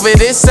winning over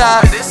this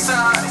side.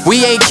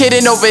 We ain't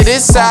kidding over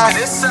this side.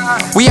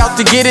 We out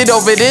to get it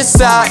over this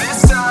side.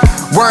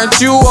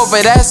 Weren't you over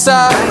that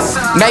side?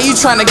 Now you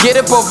tryna get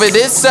up over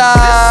this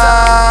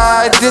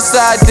side. This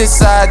side, this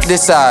side,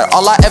 this side.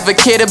 All I ever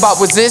cared about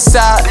was this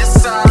side.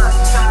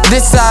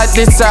 This side,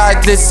 this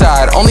side, this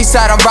side. Only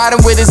side I'm riding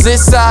with is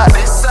this side.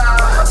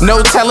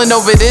 No telling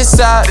over this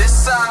side.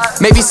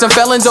 Maybe some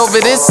felons over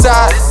this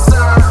side.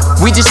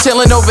 We just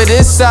chillin' over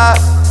this side.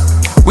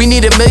 We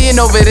need $1 million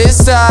over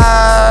this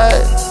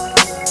side.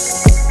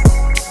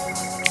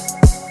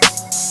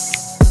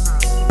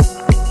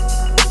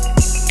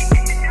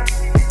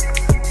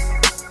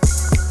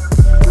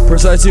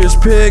 Precise Ears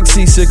Pig,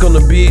 Seasick on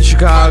the Beat,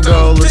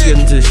 Chicago. Let's get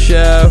into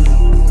Chef.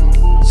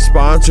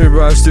 Sponsored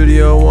by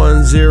Studio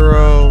 10.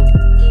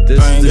 This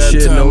is the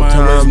shit, no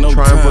time.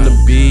 Triumph on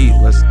the beat.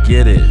 Let's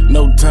get it.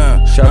 No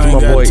time. Shout out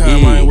to my boy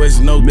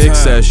E.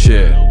 Mix that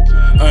shit.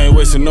 I ain't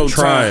wasting no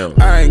Triumph.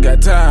 time. I ain't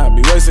got time,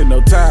 be wasting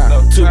no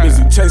time. Too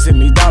busy chasing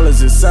these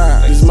dollars is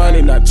signs. This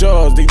money not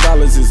yours, these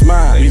dollars is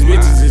mine. These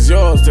bitches is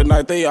yours,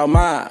 tonight they all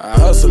mine. I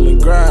hustle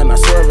and grind, I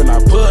swerve and I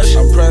push.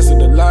 I'm pressing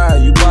the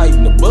line, you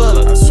biting the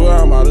bullet. I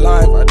swear on my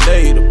life, I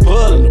dare you to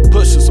pull and the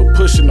pusher, so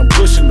pushing, I'm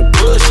pushing the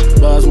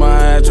push. Buzz my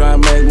ass, try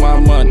and make my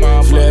money.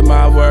 Flip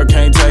my work,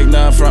 can't take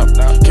nothing from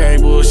it.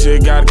 Can't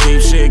bullshit, gotta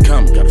keep shit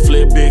coming. Gotta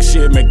flip big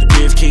shit, make the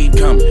bitch keep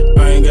coming.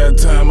 I ain't got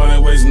time, I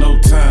ain't wasting no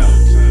time.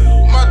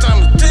 My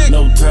time is tick.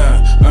 No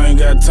time. I ain't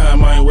got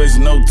time. I ain't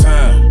wasting no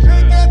time.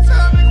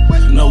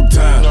 No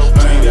time.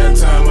 I ain't got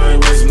time. I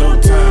ain't wasting no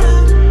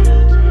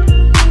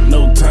time.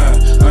 No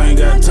time. I ain't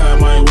got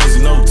time. I ain't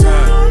wasting no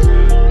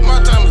time. My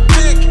time is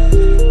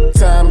tick.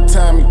 Time and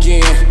time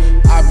again,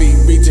 I be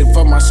reaching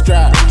for my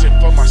strap.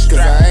 Cause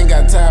I ain't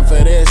got time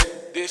for this.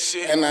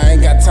 And I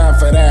ain't got time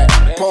for that.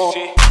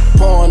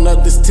 Pouring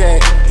up this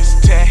tech.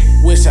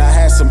 Wish I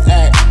had some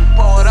act.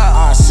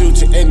 I'll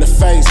shoot you in the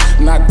face,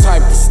 not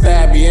type to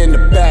stab you in the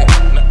back.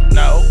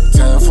 No.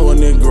 Time for a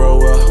nigga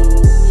grow up.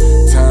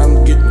 Time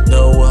to get the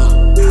dough up.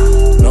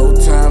 No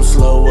time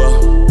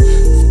slower.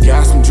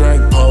 Got some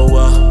drink, pour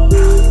up.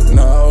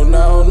 No,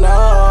 no,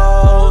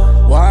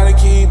 no. Why they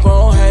keep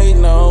on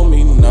hating on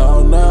me?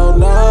 No, no,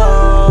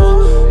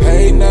 no.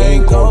 Hating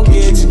ain't gon'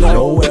 get you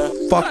nowhere.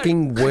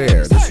 Fucking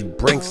where? This is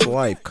Brinks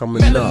Life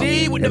coming up.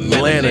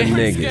 Atlanta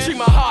niggas.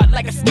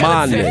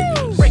 My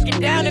niggas.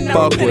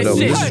 Fuck with them.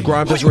 This is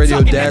Grindfest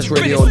Radio, Dash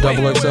Radio, and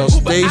Double XL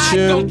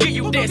Station.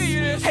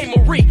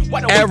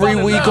 Every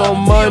week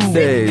on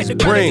Mondays,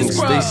 Brinks,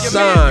 they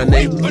sign,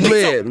 they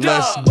lit.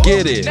 Let's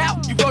get it.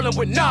 You rollin'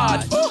 with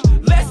Nas.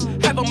 Let's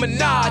have a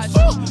menage.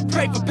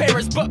 Pray for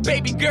Paris, but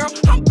baby girl,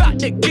 I'm about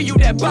to give you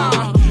that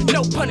bomb.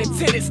 No pun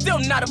intended, still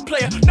not a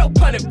player, no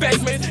pun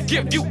investments.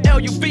 Give you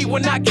LUV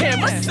when I can,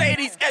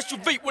 Mercedes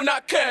SUV when I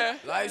can.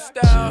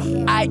 Lifestyle.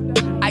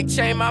 I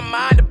changed my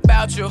mind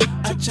about you.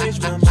 I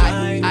changed my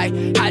mind.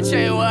 I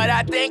changed what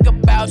I think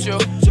about you.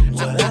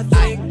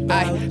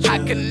 I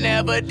could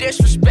never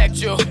disrespect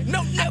you.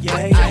 No, never.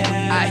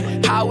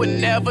 I would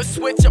never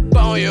switch up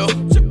on you.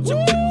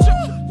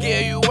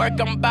 Give you work,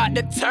 I'm about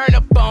to turn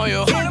up on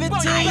you. Give it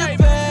to you,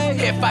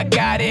 baby. If I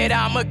got it,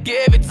 I'ma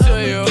give it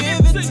to you.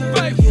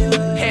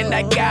 And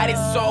I got it,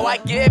 so I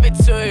give it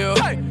to you.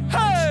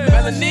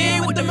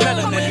 Melanin with the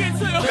melanin.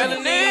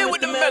 Melanin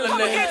with the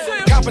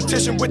melanin.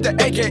 Competition with the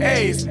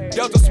AKAs.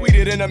 Delta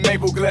sweeter than a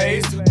maple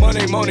glaze.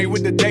 Money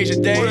with the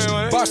Deja days.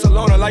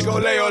 Barcelona like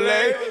ole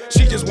ole.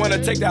 She just wanna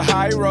take the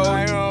high road.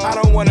 I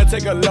don't wanna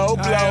take a low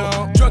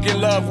blow. Drunk in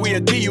love, we a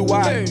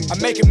DUI.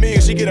 I make a meal,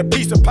 she get a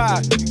piece of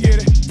pie.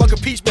 Get it? Fuck a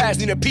peach pass,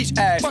 need a peach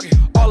ass.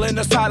 All in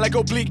the side like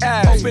oblique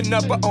ass. Open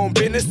up her own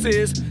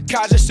businesses.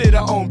 Kaja shit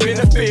her own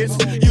benefits.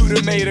 You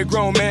done made a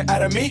grown man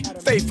out of me.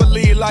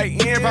 Faithfully like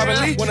Ian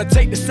probably. Wanna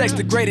take the sex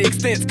to greater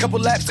extents. Couple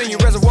laps in your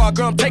reservoir,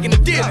 girl, I'm taking the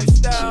dip.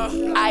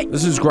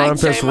 This is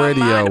Grindfest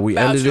Radio. We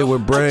ended it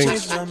with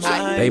Brinks.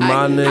 They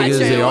my niggas,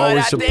 they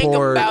always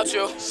support.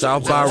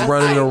 South by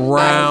running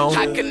around.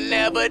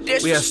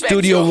 We have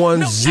Studio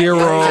 10.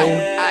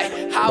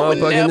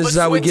 Motherfucking, this is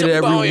how we get it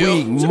every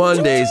week.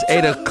 Mondays,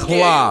 8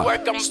 o'clock.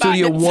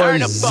 Studio 10.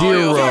 This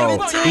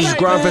is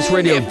Grindfest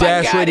Radio,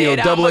 Dash Radio,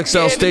 Double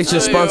XL Station,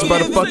 sponsored by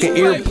the fucking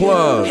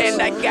Earplugs.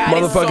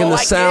 Motherfucking the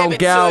Sound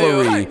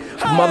Gallery.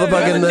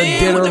 Motherfucking the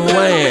Dinner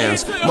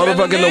Lands.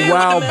 Motherfucking the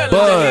Wild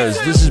Buzz.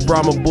 This is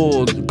Brahma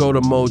Bull. Go to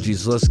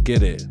emojis. Let's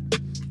get it.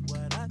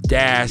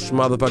 Dash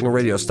motherfucking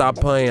radio. Stop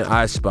playing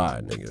I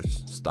Spot,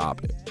 niggas.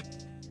 Stop it.